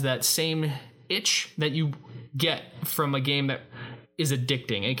has that same itch that you get from a game that is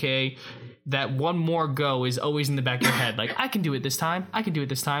addicting, aka that one more go is always in the back of your head. Like, I can do it this time. I can do it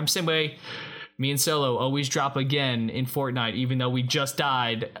this time. Same way me and Solo always drop again in Fortnite, even though we just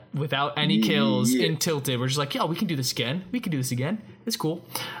died without any kills in Tilted. We're just like, yo, we can do this again. We can do this again. It's cool.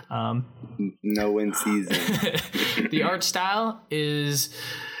 No win season. The art style is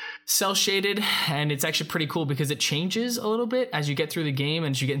cell shaded, and it's actually pretty cool because it changes a little bit as you get through the game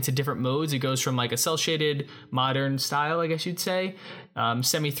and as you get into different modes. It goes from like a cell shaded modern style, I guess you'd say,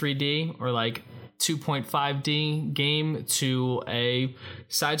 semi 3D or like 2.5D game to a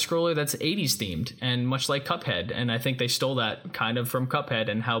side scroller that's 80s themed and much like Cuphead. And I think they stole that kind of from Cuphead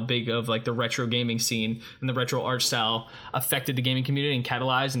and how big of like the retro gaming scene and the retro art style affected the gaming community and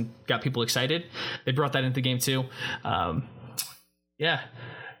catalyzed and got people excited. They brought that into the game too.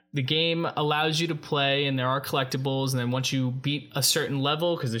 The game allows you to play, and there are collectibles, and then once you beat a certain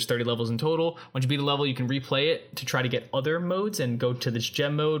level, because there's 30 levels in total, once you beat a level, you can replay it to try to get other modes and go to this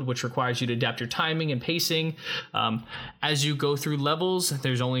gem mode, which requires you to adapt your timing and pacing. As you go through levels,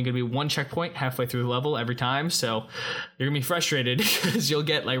 there's only going to be one checkpoint halfway through the level every time, so you're going to be frustrated because you'll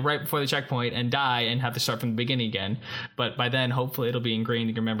get like right before the checkpoint and die and have to start from the beginning again. But by then, hopefully, it'll be ingrained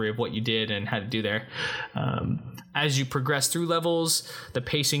in your memory of what you did and how to do there. As you progress through levels, the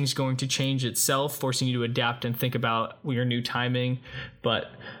pacing is going to change itself, forcing you to adapt and think about your new timing.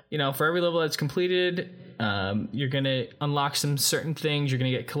 But, you know, for every level that's completed, you're going to unlock some certain things. You're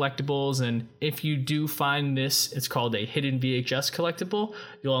going to get collectibles. And if you do find this, it's called a hidden VHS collectible,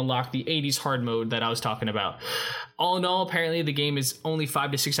 you'll unlock the 80s hard mode that I was talking about. All in all, apparently the game is only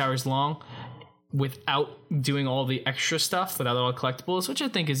 5 to 6 hours long without doing all the extra stuff, without all the collectibles, which I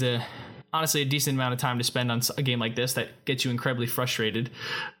think is honestly a decent amount of time to spend on a game like this that gets you incredibly frustrated.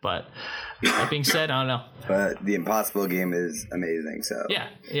 But that being said, I don't know. But the Impossible game is amazing. So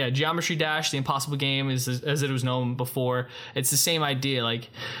yeah, Geometry Dash, the Impossible game, is as it was known before. It's the same idea. Like,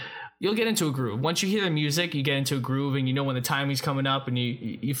 you'll get into a groove. Once you hear the music, you get into a groove, and you know when the timing's coming up, and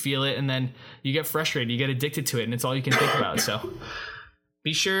you feel it, and then you get frustrated, you get addicted to it, and it's all you can think about. So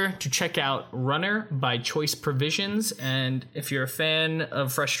be sure to check out Runner by Choice Provisions, and if you're a fan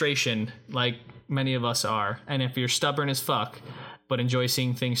of frustration, like many of us are, and if you're stubborn as fuck, but enjoy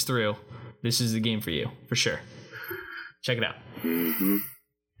seeing things through, this is the game for you, for sure. Check it out. Mm-hmm.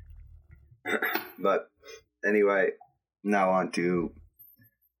 But anyway, now on to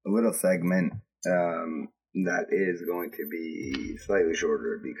a little segment that is going to be slightly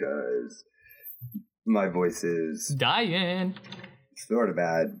shorter because my voice is dying. Sort of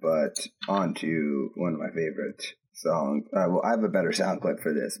bad, but on to one of my favorite songs. Well, I have a better sound clip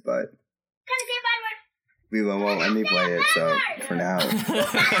for this, but Lilo won't let me play it, so for now.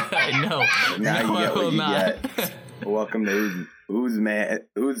 No. Now no, you get what you not. get. Welcome to whose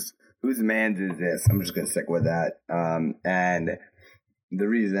man's is this? I'm just gonna stick with that. And the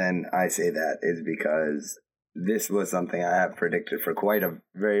reason I say that is because this was something I have predicted for quite a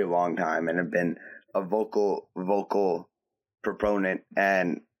very long time and have been a vocal proponent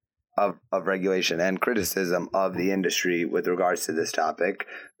and of regulation and criticism of the industry with regards to this topic.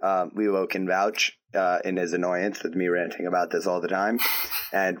 Lilo can vouch in his annoyance with me ranting about this all the time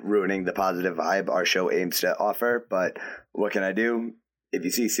and ruining the positive vibe our show aims to offer. But what can I do? If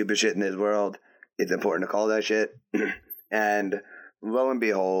you see stupid shit in this world, it's important to call that shit. And lo and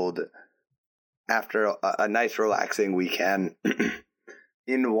behold, after a nice relaxing weekend,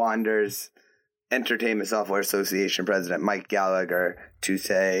 in wanders Entertainment Software Association President Mike Gallagher to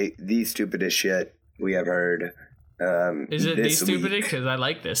say the stupidest shit we have heard. Is it the stupidest? Because I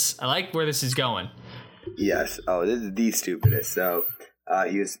like this. I like where this is going. Yes. Oh, this is the stupidest. So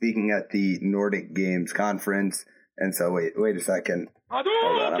he was speaking at the Nordic Games conference. And so, wait a second. Hold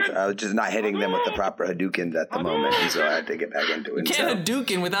on. I was just not hitting them with the proper Hadoukens at the moment. And so I had to get back into it. You can't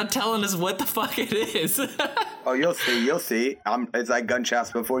Hadouken without telling us what the fuck it is. Oh, you'll see. It's like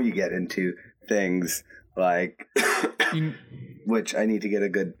gunshots before you get into things like which I need to get a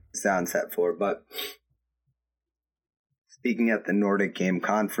good sound set for. But speaking at the Nordic Game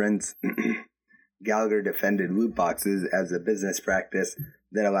Conference, Gallagher defended loot boxes as a business practice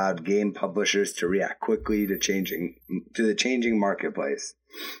that allowed game publishers to react quickly to the changing marketplace.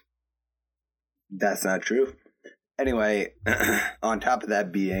 That's not true. Anyway, on top of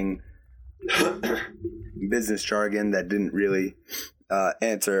that being business jargon that didn't really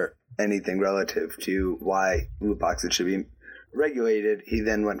answer anything relative to why loot boxes should be regulated, he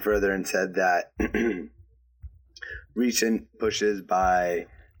then went further and said that recent pushes by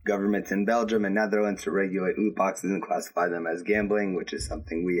governments in Belgium and Netherlands to regulate loot boxes and classify them as gambling, which is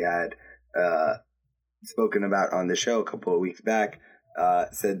something we had spoken about on the show a couple of weeks back,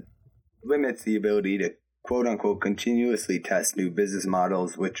 said limits the ability to quote-unquote continuously test new business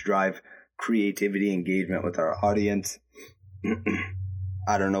models which drive creativity engagement with our audience.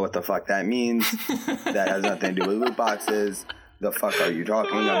 I don't know what the fuck that means. That has nothing to do with loot boxes. The fuck are you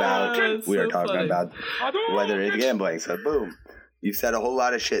talking about? We are talking about whether it's gambling. So boom. You said a whole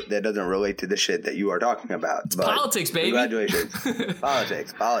lot of shit that doesn't relate to the shit that you are talking about. It's politics, baby. Congratulations.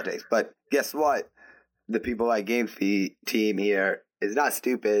 Politics. But guess what? The People Like Games team here is not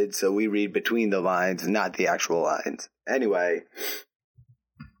stupid, so we read between the lines, not the actual lines. Anyway,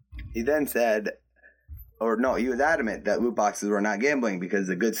 he then said, he was adamant that loot boxes were not gambling because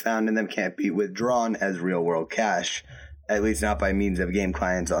the goods found in them can't be withdrawn as real-world cash, at least not by means of game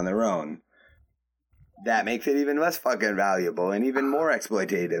clients on their own. That makes it even less fucking valuable and even more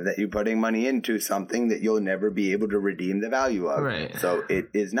exploitative that you're putting money into something that you'll never be able to redeem the value of. Right. So it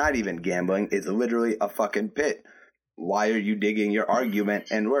is not even gambling. It's literally a fucking pit. Why are you digging your argument?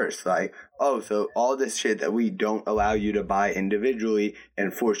 And worse, like, so all this shit that we don't allow you to buy individually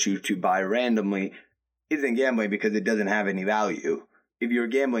and force you to buy randomly isn't gambling because it doesn't have any value. If you're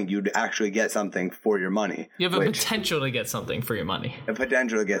gambling, you'd actually get something for your money. You have a potential to get something for your money. A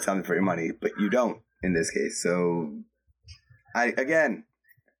potential to get something for your money, but you don't. In this case. So, how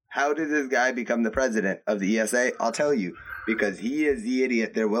did this guy become the president of the ESA? I'll tell you. Because he is the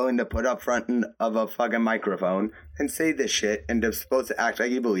idiot they're willing to put up front of a fucking microphone and say this shit and they're supposed to act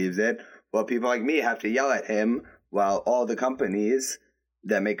like he believes it, while people like me have to yell at him while all the companies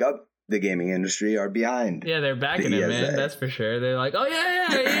that make up the gaming industry are behind. Yeah, they're backing him, man. That's for sure. They're like, oh,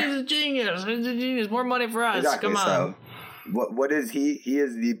 yeah, he's a genius. He's a genius. More money for us. Exactly. Come on. So, what is he? He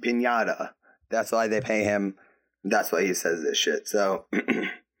is the piñata. That's why they pay him. That's why he says this shit. So,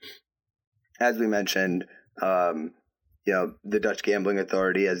 as we mentioned, the Dutch Gambling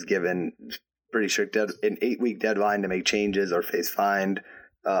Authority has given pretty strict an 8-week deadline to make changes or face fined.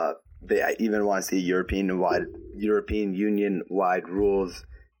 They even want to see European Union-wide rules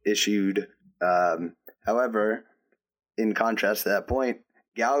issued. However, in contrast to that point,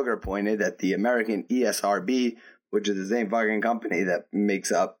 Gallagher pointed that the American ESRB, which is the same fucking company that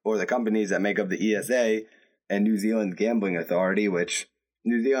makes up, or the companies that make up the ESA, and New Zealand's Gambling Authority, which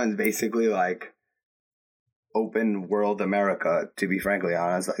New Zealand's basically like open world America, to be frankly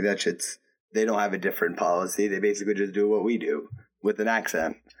honest. Like that shit's, they don't have a different policy. They basically just do what we do with an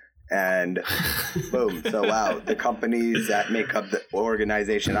accent. And boom. So wow, the companies that make up the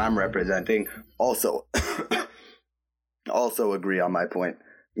organization I'm representing also agree on my point.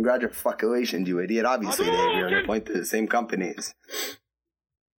 Congratulations, you idiot. Obviously, they agree on your point. They're the same companies.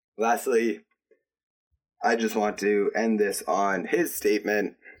 Lastly, I just want to end this on his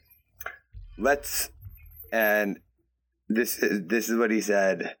statement. And this is what he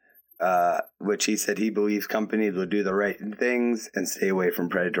said, which he said he believes companies will do the right things and stay away from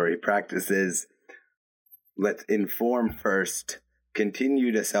predatory practices. Let's inform first,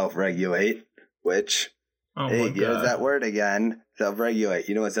 continue to self-regulate, which... Hey, here's that word again. Self-regulate.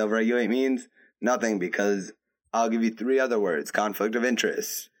 You know what self-regulate means? Nothing, because I'll give you 3 other words. Conflict of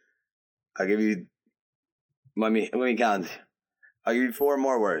interest, I'll give you. Let me count. I'll give you 4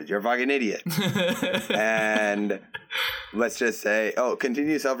 more words. You're a fucking idiot. And let's just say,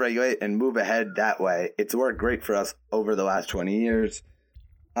 continue to self-regulate and move ahead that way. It's worked great for us over the last 20 years.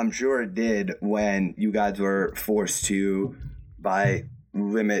 I'm sure it did when you guys were forced to, by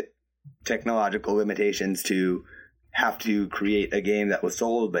technological limitations, to have to create a game that was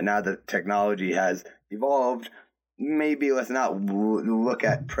sold. But now that technology has evolved, maybe let's not look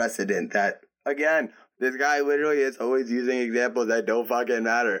at precedent that, again, this guy literally is always using examples that don't fucking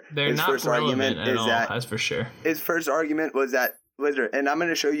matter. They're his not first argument at is all, that's for sure. His first argument was that Blizzard, and I'm going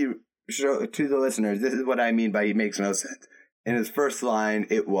to show to the listeners, this is what I mean by he makes no sense. In his first line,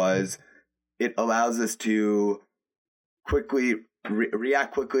 it allows us to quickly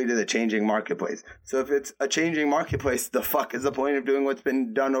react quickly to the changing marketplace. So if it's a changing marketplace, the fuck is the point of doing what's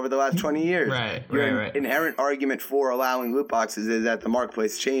been done over the last 20 years? Right. Inherent argument for allowing loot boxes is that the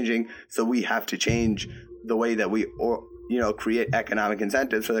marketplace is changing, so we have to change the way that we create economic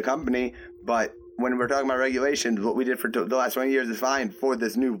incentives for the company. But when we're talking about regulations, what we did for the last 20 years is fine for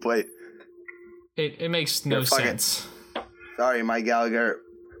this new place. It makes no sense. Sorry, Mike Gallagher.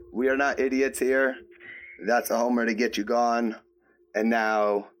 We are not idiots here. That's a homer to get you gone. And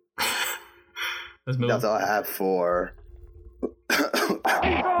now, that's all I have for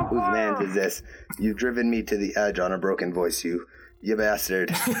whose man is this? You've driven me to the edge on a broken voice, you bastard.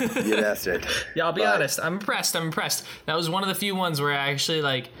 You bastard. Yeah, I'll be honest. I'm impressed. That was one of the few ones where I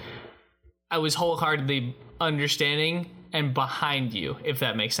actually, I was wholeheartedly understanding and behind you, if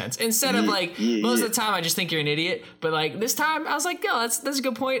that makes sense. Instead of most of the time I just think you're an idiot, but this time I was like, yo, that's a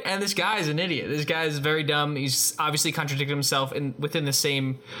good point. And this guy is an idiot. This guy is very dumb. He's obviously contradicted himself within the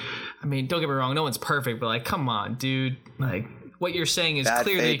same. I mean, don't get me wrong, no one's perfect, but come on, dude. What you're saying is that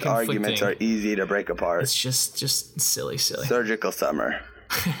clearly fake conflicting. Arguments are easy to break apart. It's just silly. Surgical summer.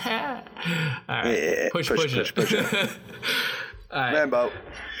 All right, push it. All right. Lambo.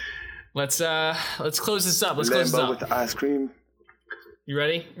 Let's close this up. Lambo with the ice cream. You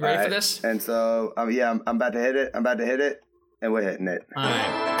ready? You ready for this? And so, I'm about to hit it. And we're hitting it. All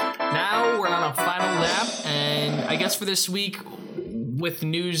right. Now we're on a final lap, and I guess for this week, with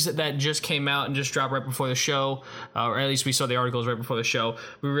news that just came out and just dropped right before the show, or at least we saw the articles right before the show,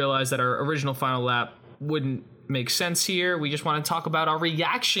 we realized that our original final lap wouldn't make sense here. We just want to talk about our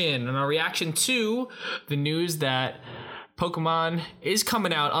reaction to the news that Pokemon is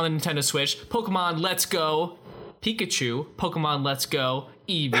coming out on the Nintendo Switch. Pokemon Let's Go Pikachu, Pokemon Let's Go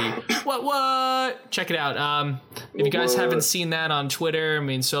Eevee. What? Check it out. If you guys haven't seen that on Twitter, I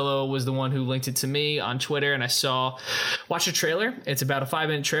mean, Solo was the one who linked it to me on Twitter, and watch the trailer. It's about a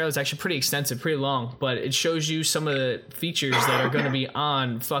 5-minute trailer. It's actually pretty extensive, pretty long, but it shows you some of the features that are going to be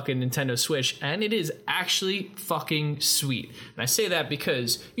on fucking Nintendo Switch, and it is actually fucking sweet. And I say that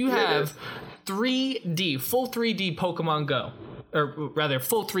because you have full 3D Pokemon Go, or rather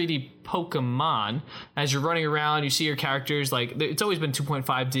full 3D Pokemon as you're running around. You see your characters. It's always been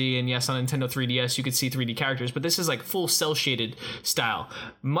 2.5D, and yes, on Nintendo 3DS you could see 3D characters, but this is full cell shaded style.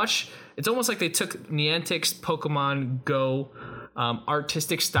 It's almost like they took Niantic's Pokemon Go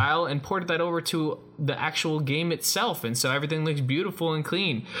artistic style and ported that over to the actual game itself, and so everything looks beautiful and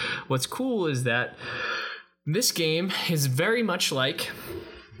clean. What's cool is that this game is very much like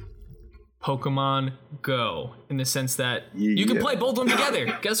Pokemon Go, in the sense that you can play both of them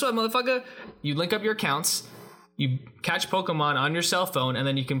together. Guess what, motherfucker? You link up your accounts, you catch Pokemon on your cell phone, and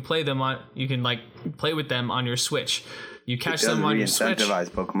then you can play them play with them on your Switch. You catch them on your Switch.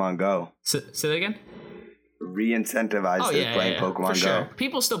 Re-incentivize Pokemon Go. Say that again? Re-incentivize playing Pokemon Go.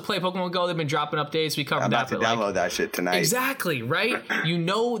 People still play Pokemon Go. They've been dropping updates. We covered that. I'm about to download that shit tonight. Exactly, right? You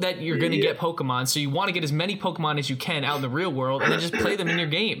know that you're going to get Pokemon, so you want to get as many Pokemon as you can out in the real world, and then just play them in your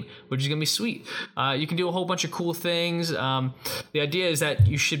game, which is going to be sweet. You can do a whole bunch of cool things. The idea is that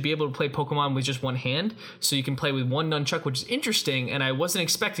you should be able to play Pokemon with just one hand, so you can play with one nunchuck, which is interesting, and I wasn't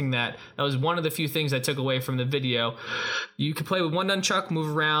expecting that. That was one of the few things I took away from the video. You can play with one nunchuck,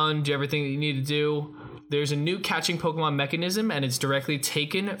 move around, do everything that you need to do. There's a new catching Pokemon mechanism, and it's directly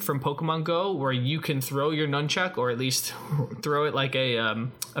taken from Pokemon Go, where you can throw your nunchuck, or at least throw it like a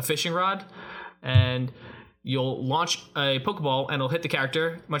fishing rod, and you'll launch a Pokeball, and it'll hit the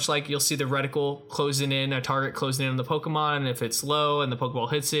character, much like you'll see the reticle closing in, a target closing in on the Pokemon, and if it's low and the Pokeball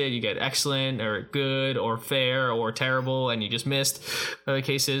hits it, you get excellent, or good, or fair, or terrible, and you just missed. Other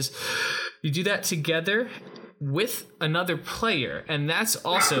cases, you do that together with another player, and that's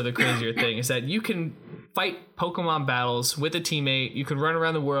also the crazier thing, is that you can fight Pokemon battles with a teammate. You can run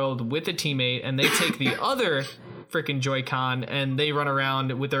around the world with a teammate, and they take the other freaking Joy-Con and they run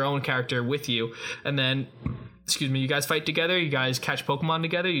around with their own character with you, and then you guys fight together, you guys catch Pokemon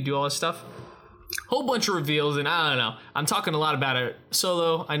together, you do all this stuff. Whole bunch of reveals, and I don't know. I'm talking a lot about it.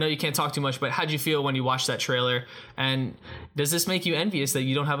 Solo, I know you can't talk too much, but how'd you feel when you watched that trailer? And does this make you envious that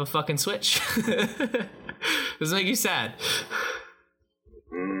you don't have a fucking Switch? Does it make you sad?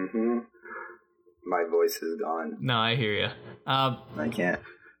 Mm-hmm. My voice is gone. No, I hear you. I can't.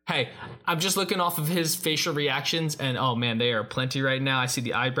 Hey, I'm just looking off of his facial reactions, and oh man, they are plenty right now. I see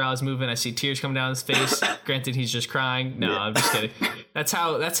the eyebrows moving. I see tears coming down his face. Granted, he's just crying. No, I'm just kidding. That's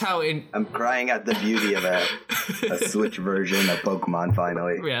how. I'm crying at the beauty of a Switch version of Pokemon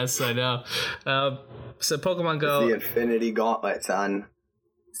finally. Yes, I know. So Pokemon Go. The Infinity Gauntlet, son.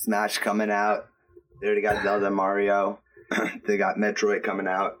 Smash coming out. They already got Zelda and Mario. They got Metroid coming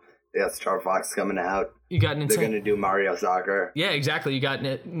out. They got Star Fox coming out. You got Nintendo. They're going to do Mario Soccer. Yeah, exactly. You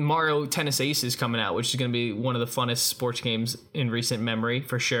got Mario Tennis Aces coming out, which is going to be one of the funnest sports games in recent memory,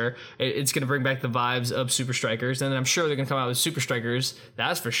 for sure. It's going to bring back the vibes of Super Strikers, and I'm sure they're going to come out with Super Strikers.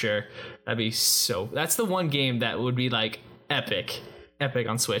 That's for sure. That's the one game that would be like epic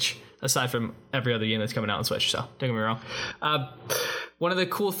on Switch, aside from every other game that's coming out on Switch. So don't get me wrong. One of the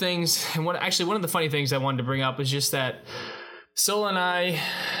cool things, and one of the funny things I wanted to bring up was just that Sol and I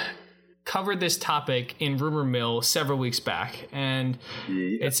covered this topic in Rumor Mill several weeks back, and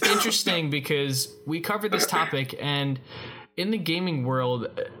it's interesting because we covered this topic, and in the gaming world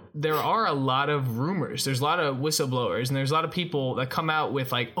there are a lot of rumors, there's a lot of whistleblowers, and there's a lot of people that come out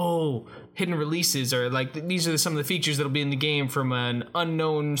with like, oh, hidden releases, or like these are some of the features that'll be in the game from an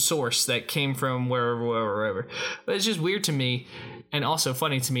unknown source that came from wherever. But it's just weird to me, and also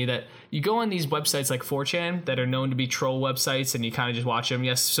funny to me, that you go on these websites like 4chan that are known to be troll websites, and you kind of just watch them.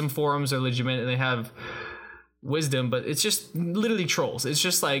 Yes, some forums are legitimate and they have wisdom, but it's just literally trolls. It's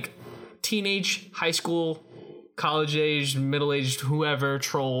just like teenage, high school, college-aged, middle-aged, whoever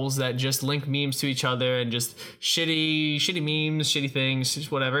trolls that just link memes to each other and just shitty memes, shitty things,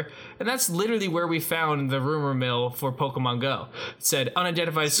 just whatever. And that's literally where we found the rumor mill for Pokemon Go. It said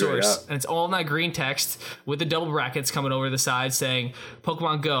unidentified source, and it's all in that green text with the double brackets coming over the side saying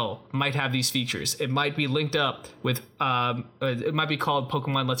Pokemon Go might have these features. It might be linked up with, it might be called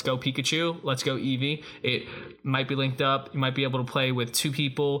Pokemon Let's Go Pikachu, Let's Go Eevee. It might be linked up. You might be able to play with 2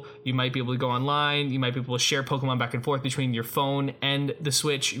 people. You might be able to go online. You might be able to share Pokemon back and forth between your phone and the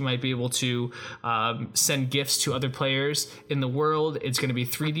Switch. You might be able to send gifts to other players in the world. It's going to be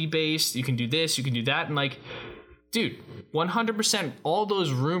 3D based. You can do this, you can do that. And like, dude, 100% all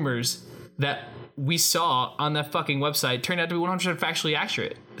those rumors that we saw on that fucking website turned out to be 100% factually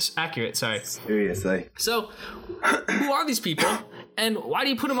accurate. Sorry. Seriously. So who are these people, and why do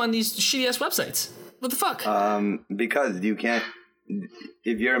you put them on these shitty ass websites? What the fuck? Because you can't,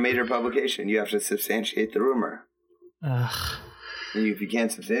 if you're a major publication, you have to substantiate the rumor. Ugh. And if you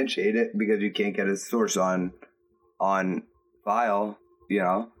can't substantiate it because you can't get a source on file,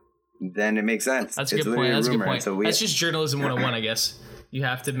 then it makes sense. That's a good point. That's a good point. So that's just journalism 101, I guess. You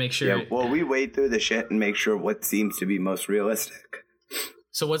have to make sure. Yeah, well, we wade through the shit and make sure what seems to be most realistic.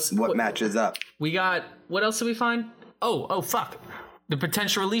 So what matches up? We got, what else did we find? Oh, fuck. The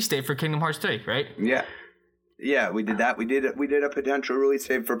potential release date for Kingdom Hearts 3, right? Yeah, we did that. We did a potential release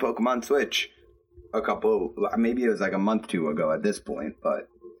date for Pokemon Switch maybe it was like a month or 2 ago at this point, but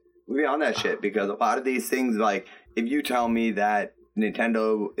we'll be on that shit because a lot of these things, like, if you tell me that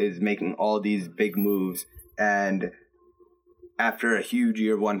Nintendo is making all these big moves and after a huge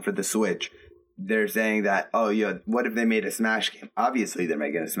year one for the Switch, they're saying that, what if they made a Smash game? Obviously they're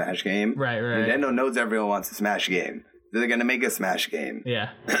making a Smash game. Right. Nintendo knows everyone wants a Smash game. They're going to make a Smash game. Yeah.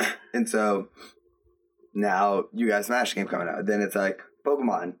 And so now you got a Smash game coming out. Then it's like,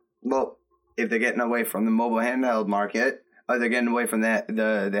 Pokemon. Well, if they're getting away from the mobile handheld market, or they're getting away from the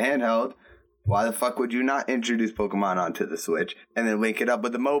handheld, why the fuck would you not introduce Pokemon onto the Switch and then link it up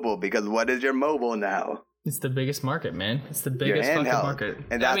with the mobile? Because what is your mobile now? It's the biggest market, man. It's the biggest fucking market.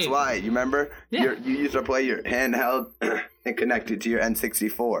 And that's why, you remember? Yeah. You used to play your handheld and connect it to your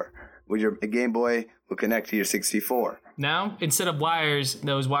N64. With your Game Boy will connect to your 64. Now, instead of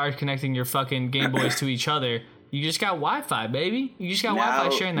those wires connecting your fucking Game Boys to each other, you just got Wi-Fi, baby. You just got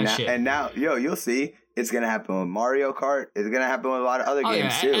Wi-Fi sharing that shit. And now, you'll see. It's going to happen with Mario Kart. It's going to happen with a lot of other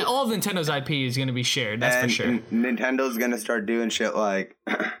games, too. And all of Nintendo's IP is going to be shared. That's for sure. Nintendo's going to start doing shit like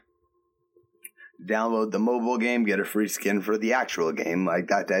download the mobile game, get a free skin for the actual game. Like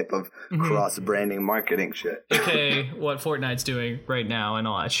that type of cross-branding marketing shit. Okay, what Fortnite's doing right now and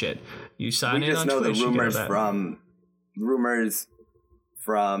all that shit. You sign in on Twitch. We just know the rumors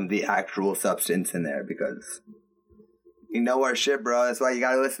from the actual substance in there because you know our shit, bro. That's why you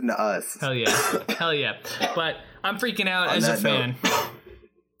gotta listen to us. Hell yeah. But I'm freaking out as a fan.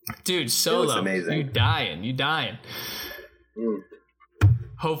 Dude, Solo, amazing. you dying.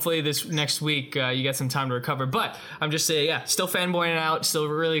 Hopefully this next week you get some time to recover. But I'm just saying, yeah, still fanboying out. Still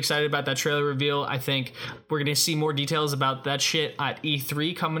really excited about that trailer reveal. I think we're going to see more details about that shit at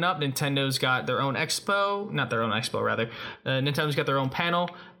E3 coming up. Nintendo's got their own expo. Not their own expo, rather. Nintendo's got their own panel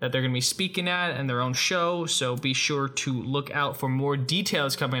that they're going to be speaking at and their own show. So be sure to look out for more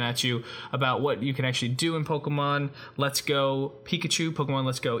details coming at you about what you can actually do in Pokemon Let's Go Pikachu, Pokemon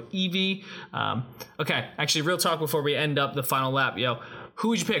Let's Go Eevee. Okay, actually, real talk before we end up the final lap. Yo, who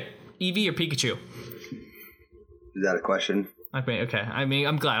would you pick, Eevee or Pikachu? Is that a question? Okay. I mean,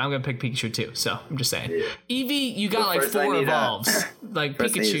 I'm glad. I'm going to pick Pikachu too. So I'm just saying. Yeah. Eevee, you got like 4 evolves. Like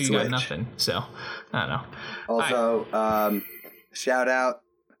Pikachu, you got nothing. So I don't know. Also, shout out,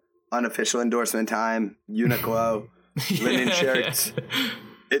 unofficial endorsement time, Uniqlo, linen shirts.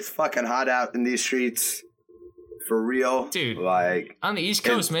 It's fucking hot out in these streets. For real, dude. Like on the East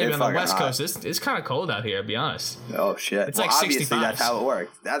Coast, maybe on the West Coast, it's kind of cold out here. To be honest. Oh shit! It's like 65. That's how it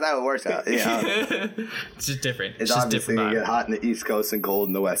works. That's how it works out. Yeah. It's just different. It's just obviously gonna get hot in the East Coast and cold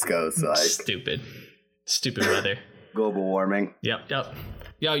in the West Coast. Like stupid weather. Global warming. Yep.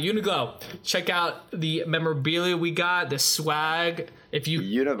 Yo, Uniqlo, check out the memorabilia we got, the swag. If you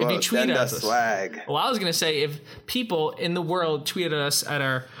tweet at us, swag. Well, I was gonna say if people in the world tweeted us at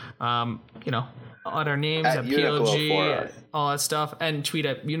our, at our names at PLG, all that stuff, and tweet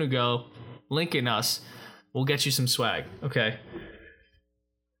at Uniqlo, linking us, we'll get you some swag. Okay.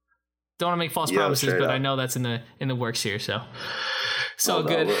 Don't want to make false promises, but I know that's in the works here. So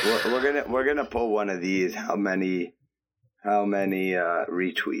good. We're gonna pull one of these. How many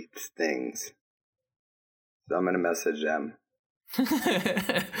retweets things? So I'm gonna message them.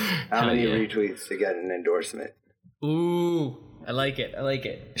 How many retweets to get an endorsement? Ooh. I like it.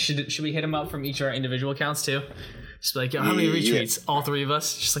 Should we hit them up from each of our individual accounts too? Just be like, yo, how many retweets? Yeah. All 3 of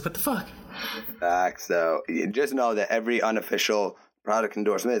us? Just like, what the fuck? So just know that every unofficial product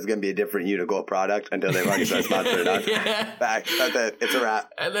endorsement is going to be a different Uniqlo product until they fucking start sponsoring us. Yeah. That's it. It's a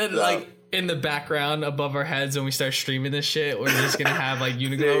wrap. And then like in the background above our heads when we start streaming this shit, we're just going to have like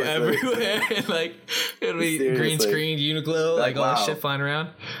Uniqlo everywhere. And like it'll be green screen Uniqlo, like all that shit flying around.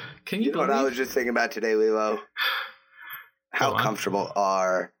 Can you believe? What I was just thinking about today, Lilo? How comfortable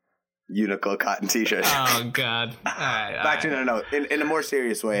are Uniqlo cotton t-shirts? Oh, God. All right. Actually, no. In a more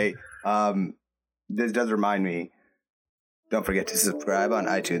serious way, this does remind me, don't forget to subscribe on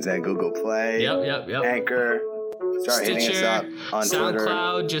iTunes and Google Play. Yep. Anchor. Start Stitcher, hitting us up on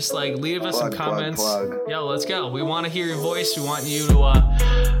SoundCloud. Twitter. Just like leave us some comments. Plug. Yo, let's go. We want to hear your voice. We want you to...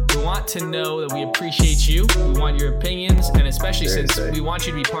 we want to know that we appreciate you. We want your opinions. And especially since we want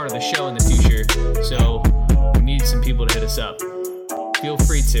you to be part of the show in the future. So... need some people to hit us up. Feel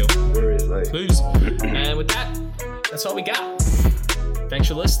free to. Please. And with that, that's all we got. Thanks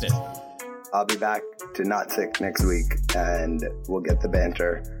for listening. I'll be back to Not Sick next week, and we'll get the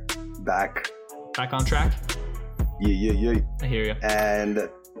banter back on track. Yeah. I hear you. And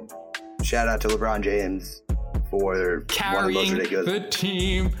shout out to LeBron James for carrying one of the most ridiculous, the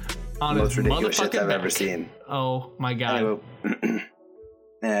team on most ridiculous shit I've back. ever seen. Oh my God. Anyway,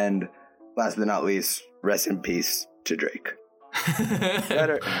 and last but not least, rest in peace to Drake.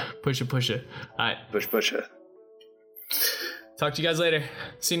 Better. Push it. All right. Push it. Talk to you guys later.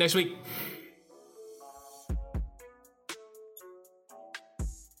 See you next week.